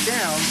these frets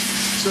down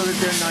so that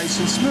they're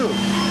nice and smooth.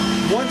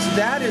 Once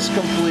that is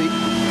complete,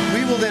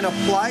 we will then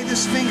apply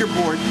this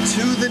fingerboard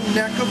to the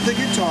neck of the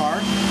guitar.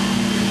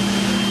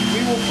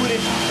 We will put it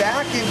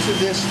back into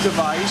this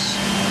device,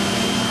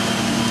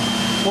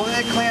 pulling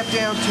that clamp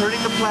down,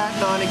 turning the platen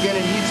on. Again,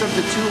 it heats up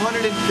to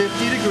 250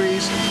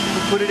 degrees. We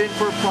put it in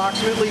for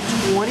approximately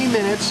 20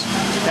 minutes.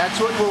 That's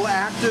what will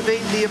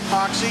activate the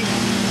epoxy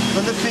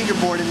from the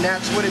fingerboard, and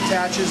that's what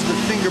attaches the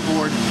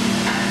fingerboard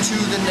to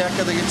the neck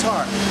of the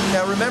guitar.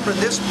 Now remember,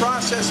 this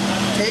process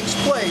takes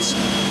place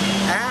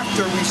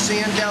after we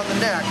sand down the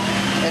neck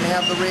and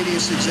have the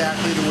radius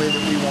exactly the way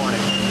that we want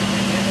it.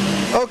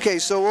 Okay,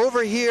 so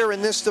over here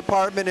in this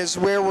department is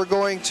where we're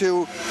going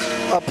to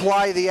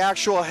apply the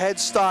actual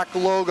headstock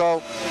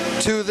logo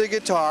to the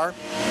guitar.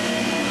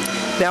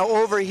 Now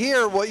over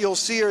here, what you'll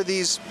see are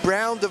these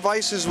brown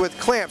devices with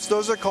clamps.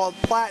 Those are called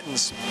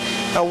platens.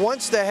 Now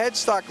once the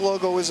headstock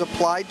logo is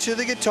applied to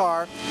the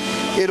guitar,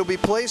 it'll be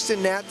placed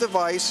in that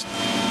device.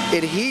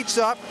 It heats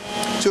up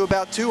to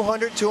about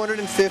 200,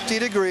 250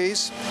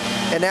 degrees,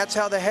 and that's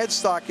how the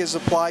headstock is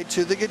applied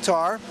to the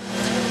guitar.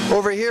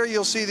 Over here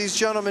you'll see these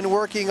gentlemen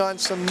working on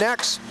some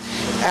necks.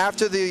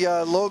 After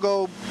the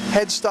logo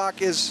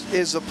headstock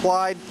is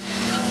applied,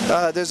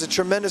 there's a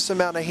tremendous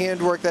amount of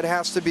handwork that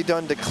has to be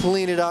done to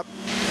clean it up,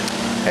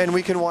 and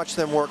we can watch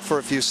them work for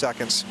a few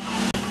seconds.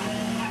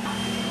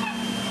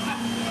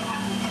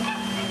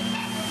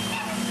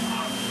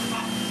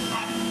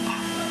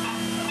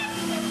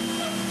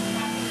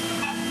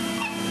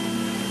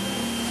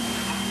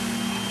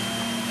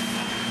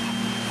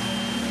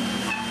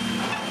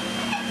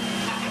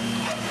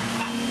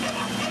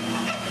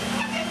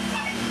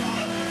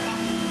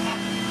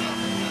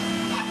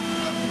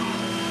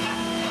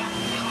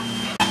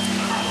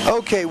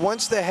 Okay,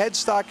 once the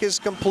headstock is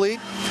complete,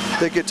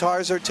 the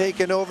guitars are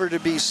taken over to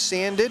be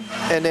sanded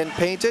and then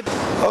painted.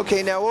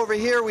 Okay, now over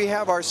here we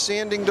have our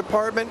sanding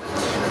department,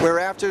 where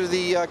after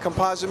the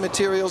composite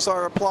materials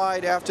are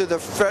applied, after the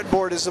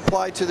fretboard is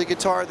applied to the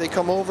guitar, they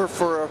come over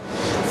for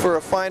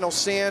a final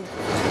sand.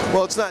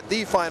 Well, it's not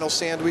the final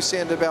sand. We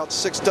sand about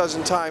 6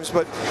 dozen times,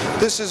 but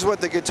this is what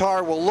the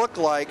guitar will look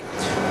like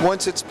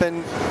once it's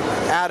been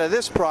out of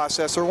this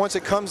process, or once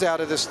it comes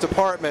out of this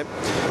department.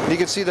 You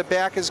can see the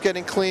back is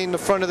getting clean, the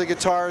front of the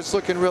guitar is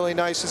looking really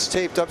nice. It's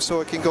taped up so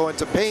it can go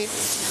into paint.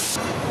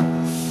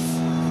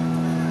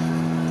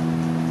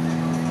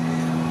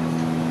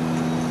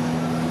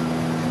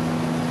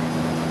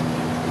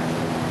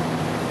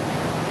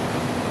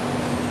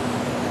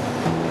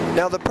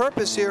 Now the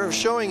purpose here of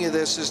showing you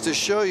this is to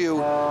show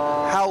you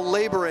how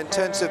labor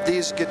intensive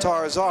these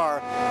guitars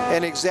are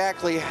and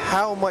exactly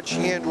how much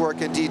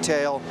handwork and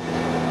detail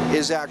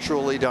is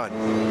actually done.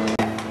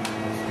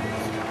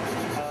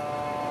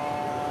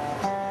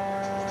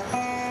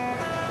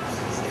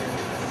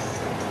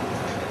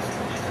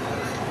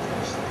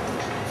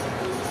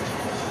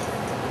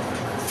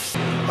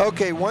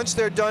 Okay, once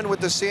they're done with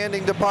the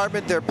sanding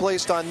department, they're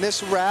placed on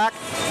this rack.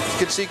 You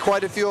can see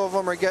quite a few of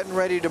them are getting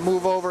ready to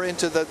move over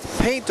into the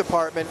paint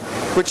department,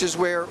 which is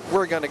where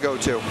we're going to go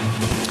to.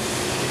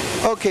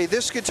 Okay,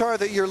 this guitar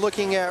that you're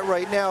looking at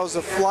right now is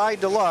a Fly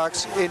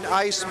Deluxe in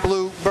Ice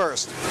Blue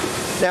Burst.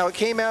 Now, it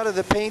came out of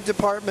the paint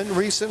department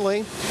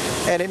recently,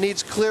 and it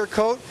needs clear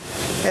coat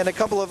and a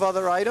couple of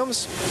other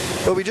items,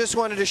 but we just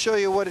wanted to show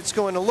you what it's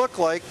going to look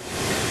like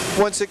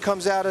once it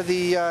comes out of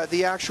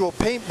the actual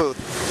paint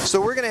booth. So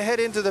we're going to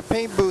head into the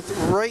paint booth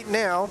right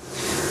now,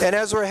 and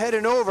as we're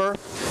heading over,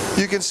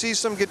 you can see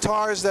some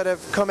guitars that have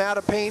come out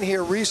of paint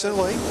here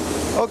recently.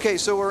 Okay,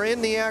 so we're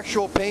in the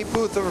actual paint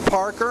booth of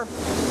Parker.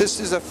 This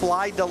is a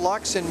Fly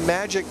Deluxe in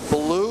Magic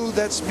Blue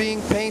that's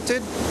being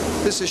painted.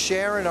 This is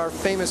Sharon, our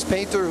famous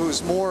painter,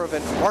 who's more of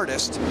an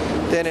artist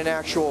than an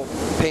actual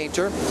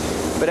painter.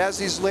 But as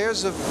these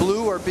layers of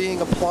blue are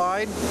being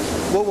applied,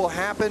 what will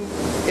happen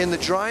in the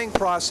drying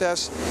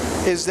process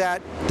is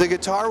that the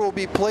guitar will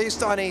be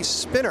placed on a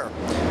spinner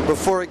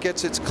before it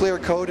gets its clear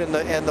coat and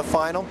the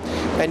final.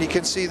 And you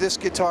can see this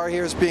guitar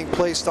here is being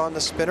placed on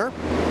the spinner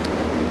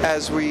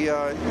as we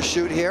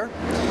shoot here.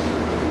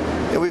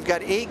 And we've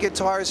got 8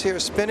 guitars here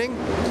spinning,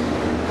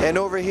 and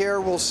over here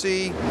we'll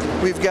see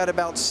we've got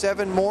about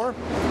 7 more.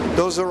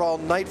 Those are all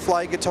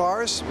Nightfly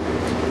guitars,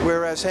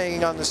 whereas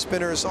hanging on the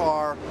spinners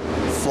are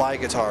Fly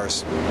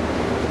guitars.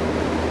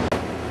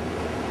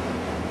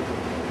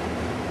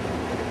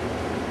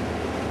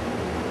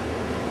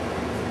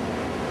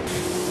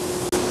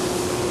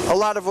 A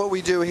lot of what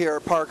we do here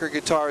at Parker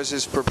Guitars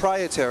is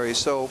proprietary,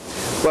 so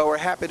while we're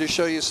happy to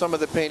show you some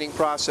of the painting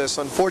process,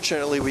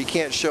 unfortunately we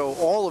can't show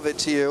all of it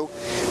to you.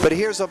 But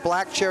here's a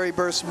Black Cherry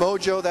Burst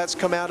Mojo that's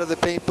come out of the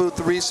paint booth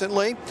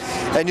recently,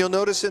 and you'll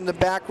notice in the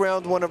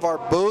background one of our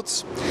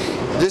booths.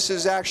 This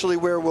is actually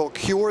where we'll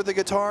cure the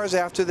guitars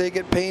after they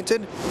get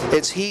painted.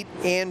 It's heat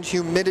and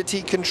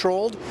humidity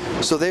controlled,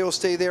 so they will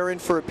stay there in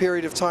for a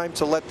period of time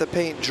to let the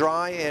paint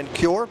dry and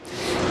cure.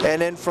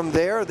 And then from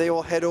there, they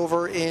will head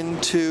over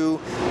into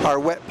our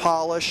wet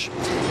polish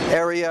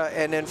area,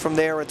 and then from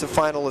there into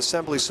final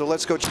assembly. So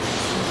let's go.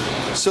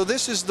 So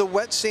this is the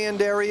wet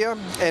sand area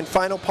and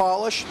final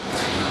polish.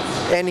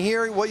 And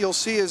here what you'll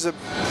see is a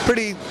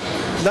pretty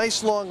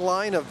nice long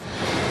line of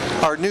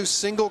our new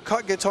single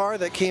cut guitar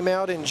that came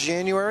out in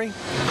January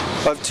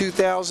of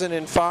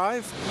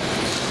 2005.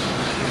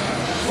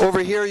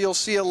 Over here you'll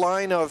see a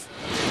line of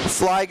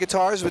Fly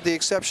guitars with the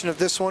exception of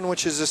this one,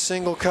 which is a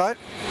single cut.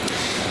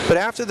 But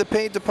after the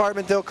paint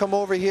department, they'll come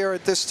over here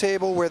at this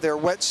table where they're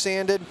wet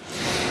sanded.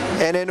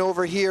 And then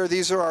over here,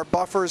 these are our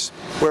buffers,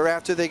 where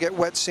after they get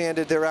wet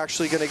sanded, they're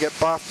actually going to get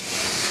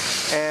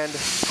buffed and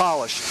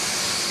polished.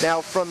 Now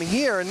from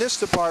here in this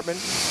department,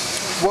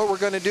 what we're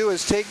going to do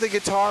is take the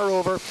guitar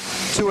over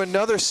to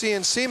another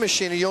CNC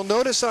machine. And you'll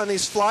notice on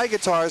these Fly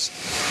guitars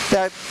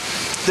that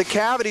the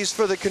cavities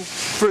for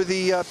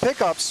the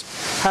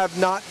pickups have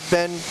not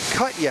been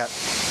cut yet.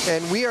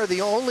 And we are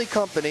the only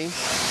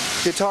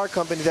guitar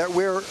company that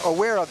we're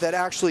aware of that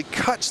actually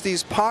cuts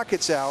these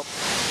pockets out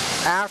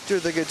after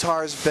the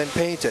guitar's been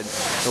painted.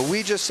 And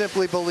we just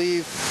simply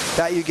believe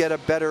that you get a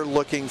better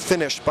looking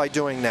finish by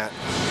doing that.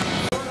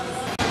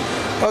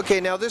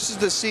 Okay, now this is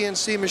the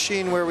CNC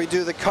machine where we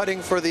do the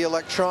cutting for the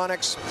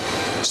electronics.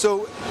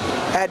 So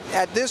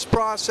at this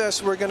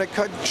process, we're going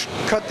to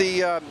cut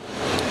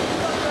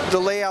the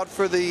layout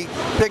for the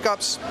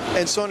pickups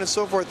and so on and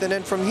so forth. And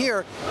then from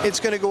here, it's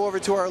going to go over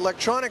to our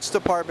electronics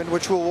department,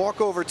 which we'll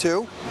walk over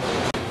to.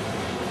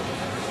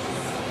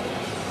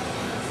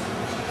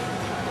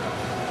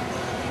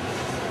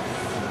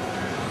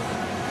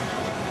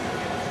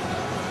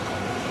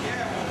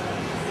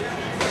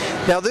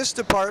 Now this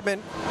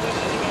department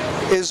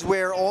is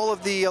where all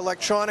of the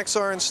electronics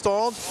are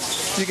installed.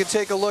 You can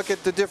take a look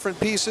at the different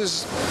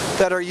pieces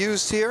that are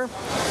used here.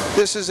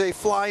 This is a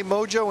Fly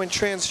Mojo in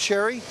Trans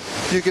Cherry.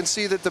 You can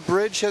see that the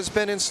bridge has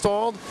been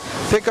installed.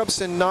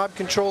 Pickups and knob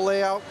control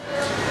layout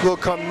will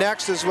come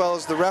next, as well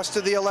as the rest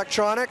of the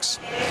electronics.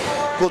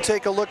 We'll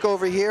take a look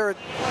over here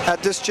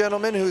at this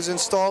gentleman who's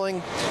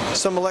installing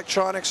some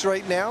electronics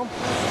right now.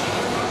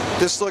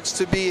 This looks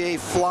to be a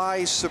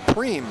Fly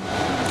Supreme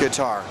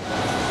guitar.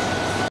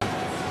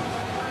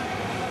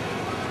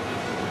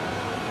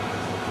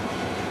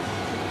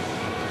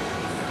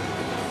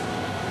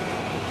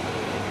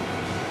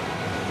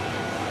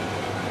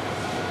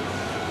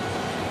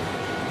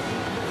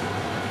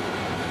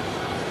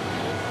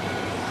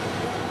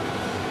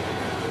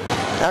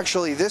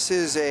 Actually, this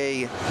is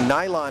a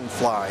nylon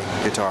fly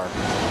guitar.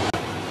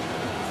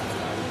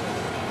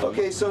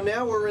 Okay, so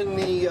now we're in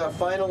the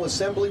final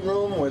assembly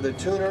room where the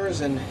tuners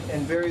and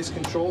various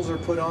controls are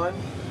put on.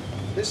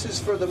 This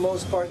is for the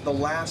most part the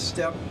last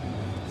step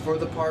for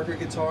the Parker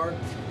guitar.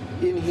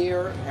 In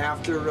here,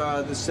 after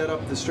the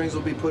setup, the strings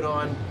will be put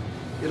on,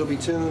 it'll be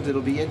tuned,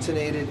 it'll be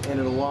intonated, and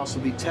it'll also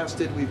be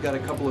tested. We've got a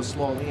couple of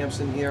small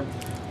amps in here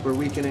where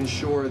we can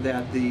ensure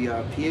that the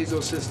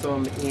piezo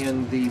system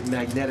and the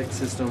magnetic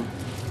system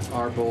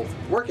are both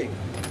working.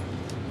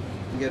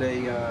 You get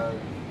a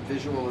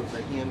visual of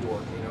the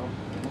handwork, you know?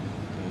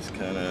 It's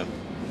kind of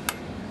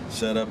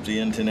set up the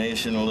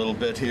intonation a little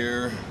bit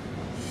here.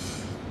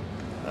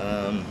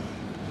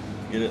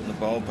 Get it in the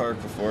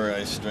ballpark before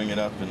I string it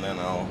up, and then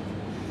I'll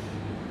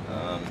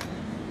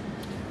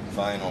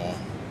final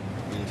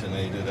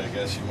intonate it, I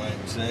guess you might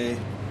say,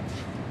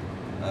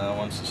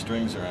 once the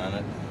strings are on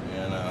it,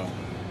 and I'll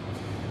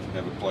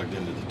have it plugged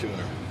into the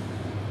tuner.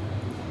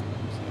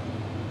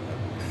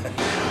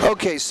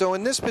 Okay, so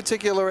in this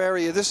particular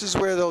area, this is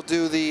where they'll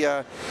do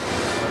the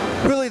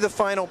really the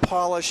final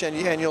polish,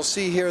 and you'll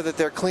see here that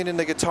they're cleaning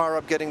the guitar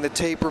up, getting the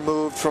tape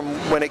removed from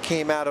when it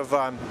came out of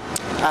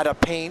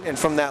paint and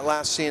from that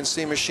last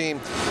CNC machine.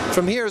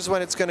 From here is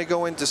when it's going to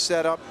go into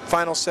setup,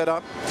 final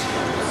setup,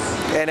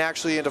 and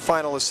actually into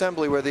final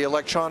assembly where the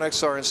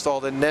electronics are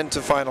installed, and then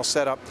to final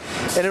setup.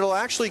 And it'll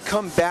actually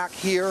come back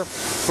here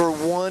for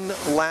one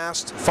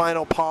last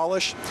final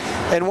polish.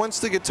 And once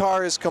the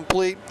guitar is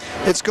complete,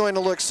 it's going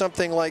to look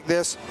something like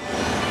this.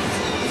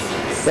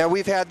 Now,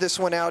 we've had this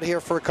one out here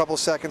for a couple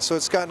seconds, so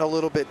it's gotten a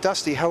little bit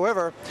dusty.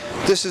 However,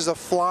 this is a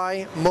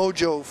Fly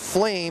Mojo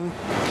Flame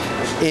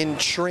in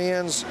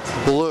trans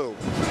blue.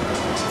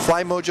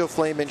 Fly Mojo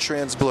Flame in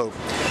trans blue.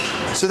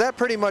 So that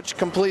pretty much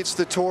completes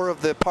the tour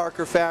of the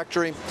Parker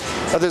factory.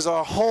 There's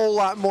a whole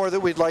lot more that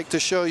we'd like to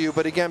show you,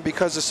 but again,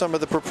 because of some of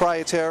the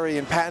proprietary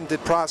and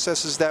patented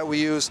processes that we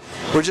use,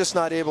 we're just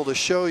not able to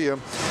show you.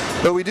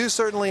 But we do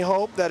certainly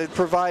hope that it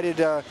provided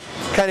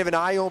kind of an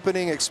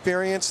eye-opening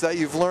experience, that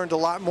you've learned a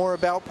lot more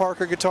about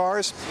Parker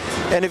guitars.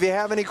 And if you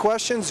have any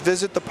questions,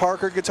 visit the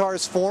Parker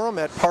Guitars forum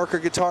at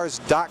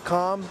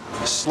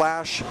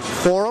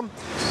parkerguitars.com/forum,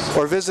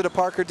 or visit a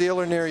Parker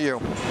dealer near you.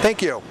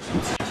 Thank you.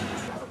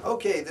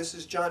 Okay, this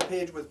is John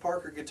Page with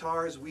Parker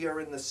Guitars. We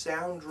are in the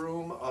sound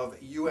room of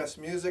US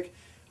Music.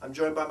 I'm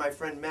joined by my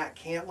friend Matt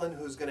Cantlon,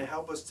 who's going to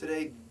help us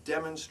today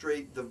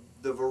demonstrate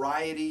the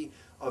variety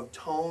of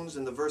tones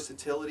and the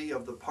versatility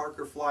of the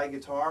Parker Fly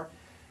guitar.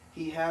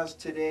 He has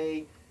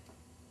today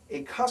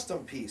a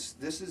custom piece.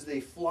 This is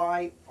the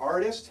Fly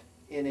Artist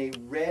in a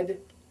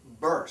red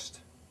burst.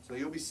 So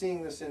you'll be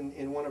seeing this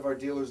in one of our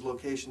dealers'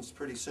 locations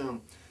pretty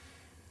soon.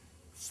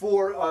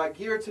 For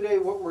gear today,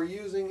 what we're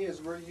using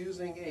is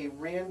a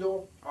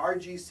Randall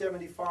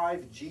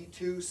RG75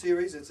 G2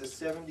 series. It's a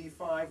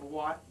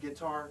 75-watt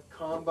guitar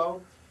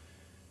combo.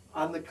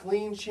 On the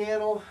clean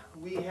channel,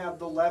 we have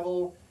the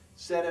level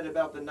set at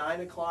about the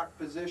 9 o'clock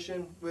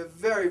position with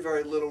very,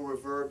 very little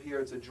reverb here.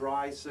 It's a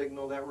dry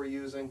signal that we're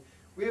using.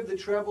 We have the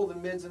treble, the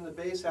mids, and the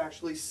bass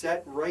actually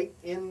set right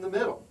in the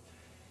middle.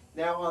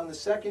 Now on the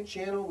second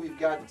channel, we've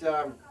got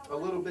a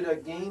little bit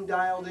of gain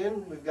dialed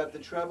in. We've got the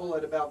treble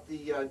at about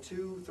the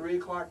 2, 3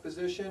 o'clock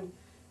position,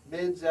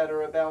 mids that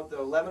are about the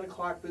 11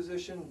 o'clock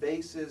position,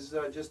 bass is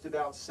just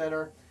about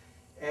center,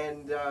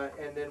 and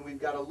then we've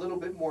got a little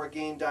bit more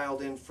gain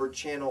dialed in for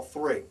channel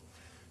 3.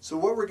 So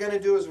what we're going to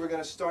do is we're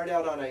going to start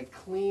out on a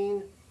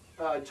clean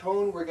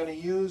tone. We're going to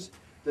use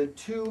the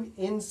 2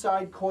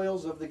 inside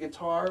coils of the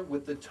guitar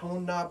with the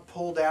tone knob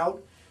pulled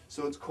out,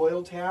 so it's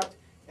coil tapped.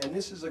 And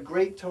this is a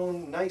great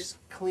tone, nice,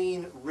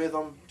 clean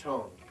rhythm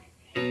tone.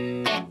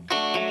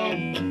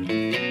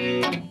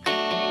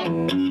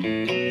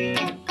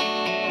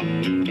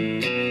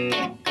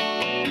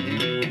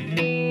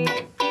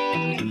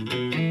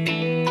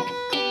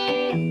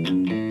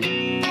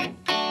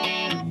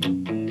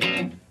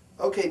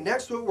 Okay,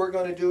 next what we're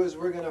going to do is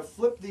we're going to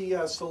flip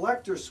the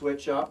selector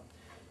switch up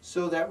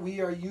so that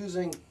we are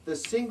using the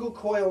single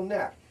coil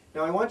neck.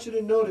 Now I want you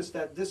to notice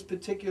that this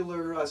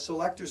particular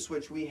selector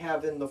switch we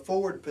have in the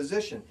forward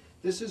position.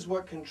 This is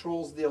what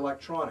controls the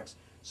electronics.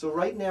 So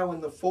right now in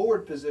the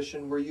forward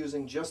position we're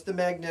using just the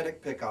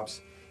magnetic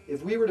pickups.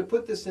 If we were to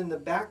put this in the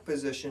back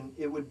position,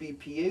 it would be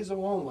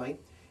piezo only,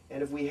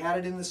 and if we had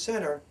it in the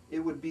center, it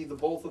would be the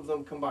both of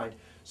them combined.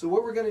 So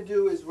what we're going to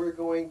do is we're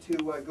going to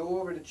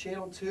go over to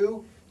channel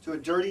 2 to a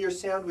dirtier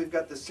sound. We've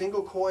got the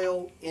single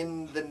coil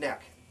in the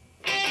neck.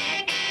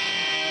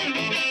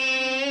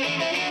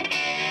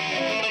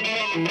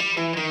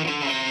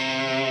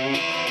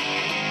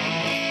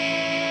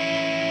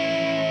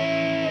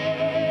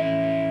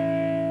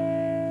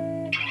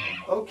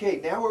 Okay,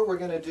 now what we're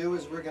going to do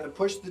is we're going to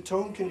push the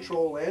tone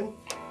control in.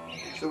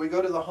 So we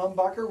go to the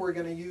humbucker. We're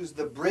going to use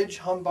the bridge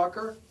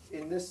humbucker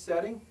in this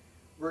setting.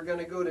 We're going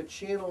to go to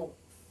channel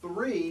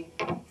 3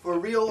 for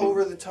real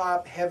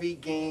over-the-top heavy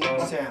gain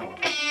sound.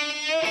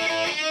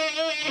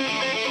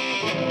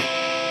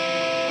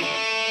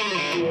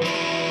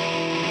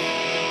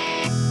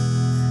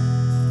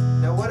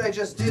 Now what I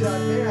just did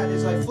on that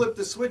is I flipped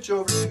the switch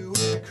over to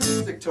an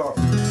acoustic tone.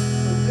 So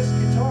with this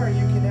guitar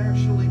you can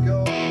actually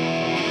go from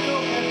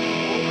real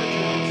heavy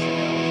overtone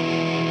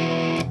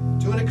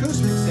sound to an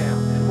acoustic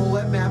sound. And we'll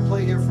let Matt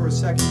play here for a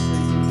second so you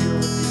can hear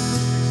what the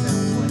acoustic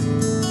sounds like.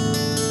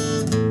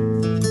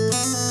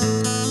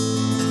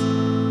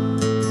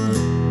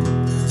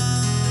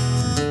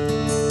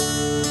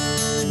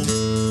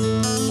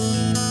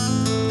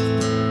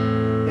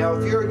 Now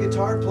if you're a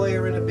guitar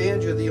player in a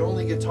band, you're the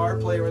only guitar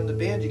player in the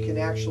band, you can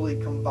actually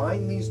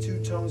combine these 2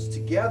 tones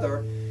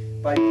together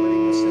by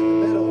putting this in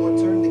the middle. We'll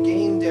turn the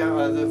gain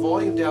down, the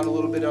volume down a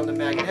little bit on the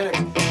magnetics.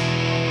 Now you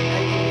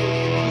can hear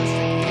the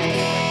acoustic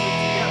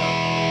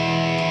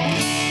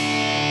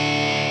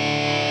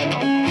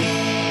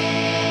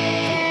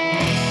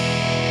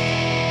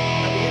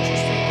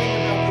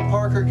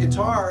Parker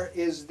guitar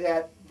is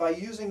that by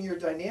using your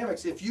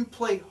dynamics, if you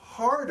play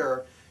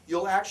harder,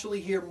 you'll actually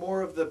hear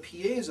more of the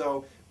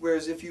piezo,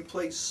 whereas if you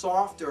play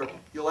softer,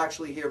 you'll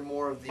actually hear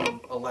more of the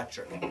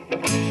electric.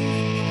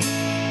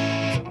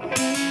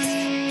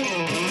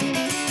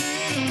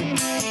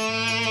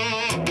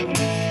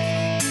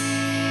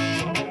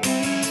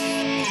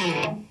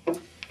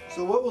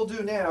 So what we'll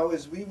do now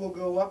is we will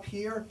go up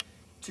here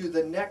to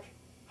the neck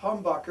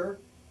humbucker.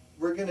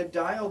 We're going to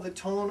dial the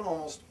tone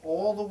almost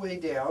all the way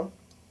down.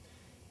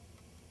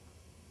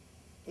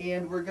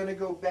 And we're going to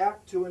go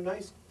back to a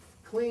nice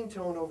clean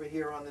tone over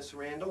here on this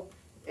Randall.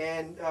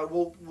 And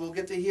we'll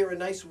get to hear a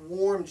nice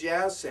warm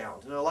jazz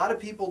sound. And a lot of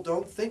people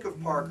don't think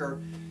of Parker,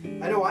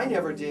 I know I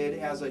never did,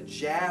 as a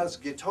jazz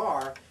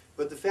guitar.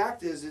 But the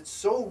fact is it's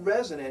so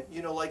resonant,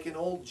 you know, like an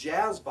old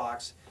jazz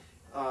box.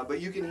 But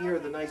you can hear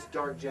the nice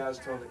dark jazz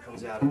tone that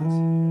comes out of this.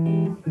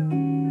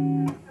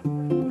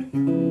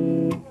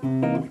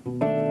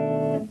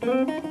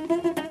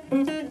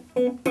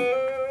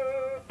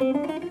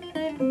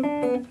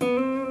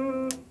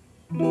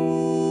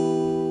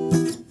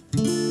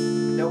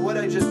 Now what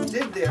I just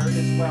did there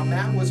is while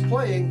Matt was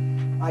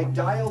playing, I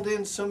dialed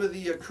in some of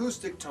the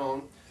acoustic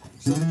tone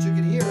so that you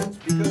could hear it.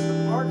 Because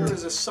the Parker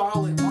is a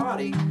solid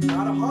body,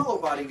 not a hollow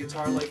body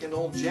guitar like an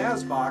old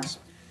jazz box.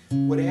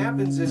 What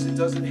happens is it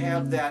doesn't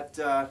have that,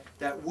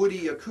 that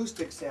woody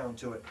acoustic sound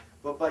to it.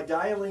 But by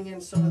dialing in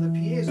some of the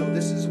piezo,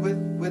 this is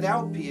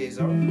without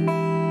piezo.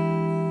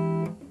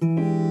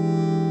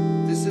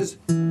 This is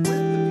with the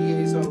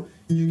piezo,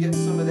 you get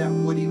some of that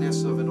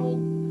woodiness of an old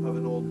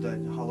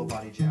hollow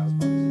body jazz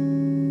box.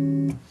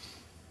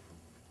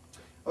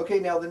 Okay,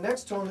 now the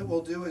next tone that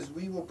we'll do is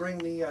we will bring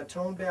the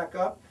tone back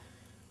up.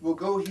 We'll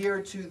go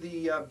here to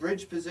the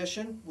bridge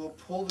position. We'll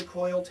pull the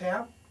coil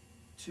tab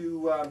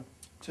to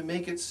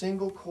make it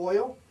single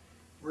coil.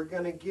 We're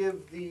going to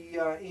give the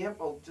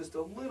amp just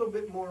a little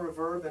bit more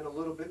reverb and a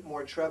little bit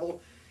more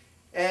treble.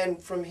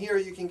 And from here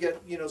you can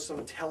get, you know,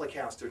 some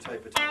Telecaster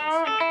type of tones.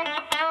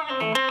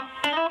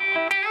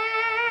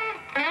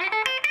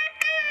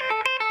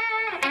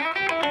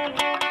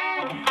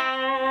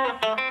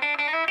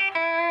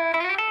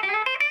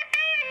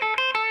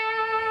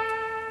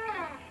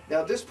 Now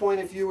at this point,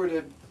 if you were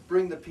to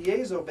bring the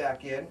piezo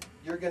back in,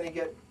 you're going to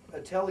get a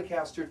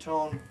Telecaster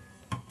tone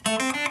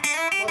plus acoustic.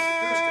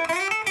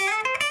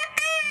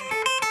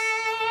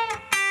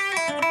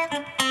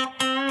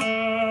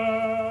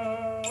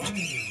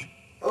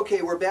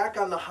 Okay, we're back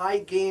on the high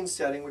gain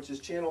setting, which is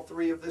channel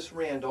 3 of this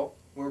Randall.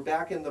 We're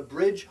back in the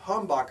bridge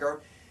humbucker,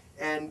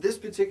 and this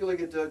particular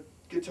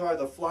guitar,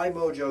 the Fly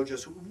Mojo,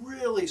 just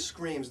really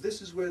screams.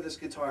 This is where this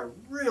guitar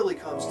really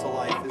comes to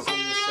life, is in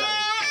this setting.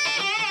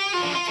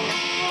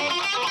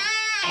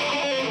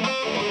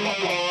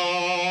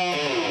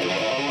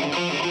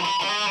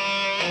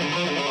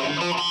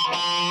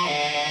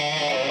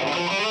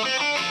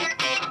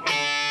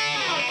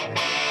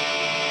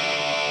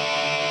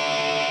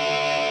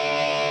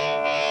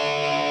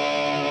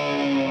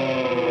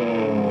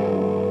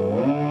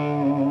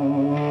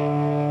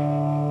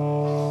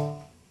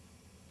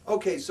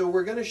 Okay, so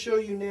we're going to show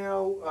you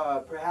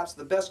now perhaps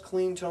the best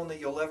clean tone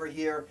that you'll ever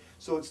hear.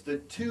 So it's the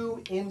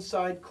 2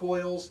 inside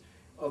coils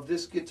of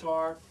this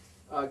guitar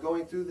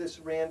going through this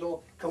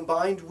Randall,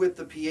 combined with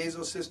the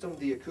piezo system,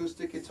 the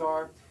acoustic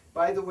guitar.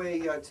 By the way,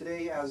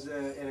 today as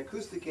an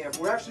acoustic amp,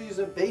 we're actually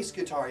using a bass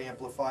guitar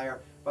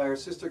amplifier by our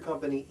sister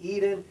company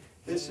Eden.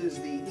 This is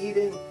the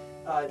Eden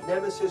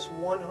Nemesis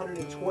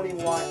 120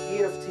 watt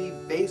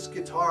EFT bass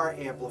guitar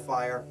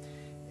amplifier.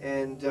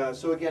 And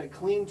so again,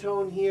 clean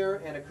tone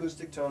here and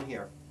acoustic tone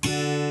here.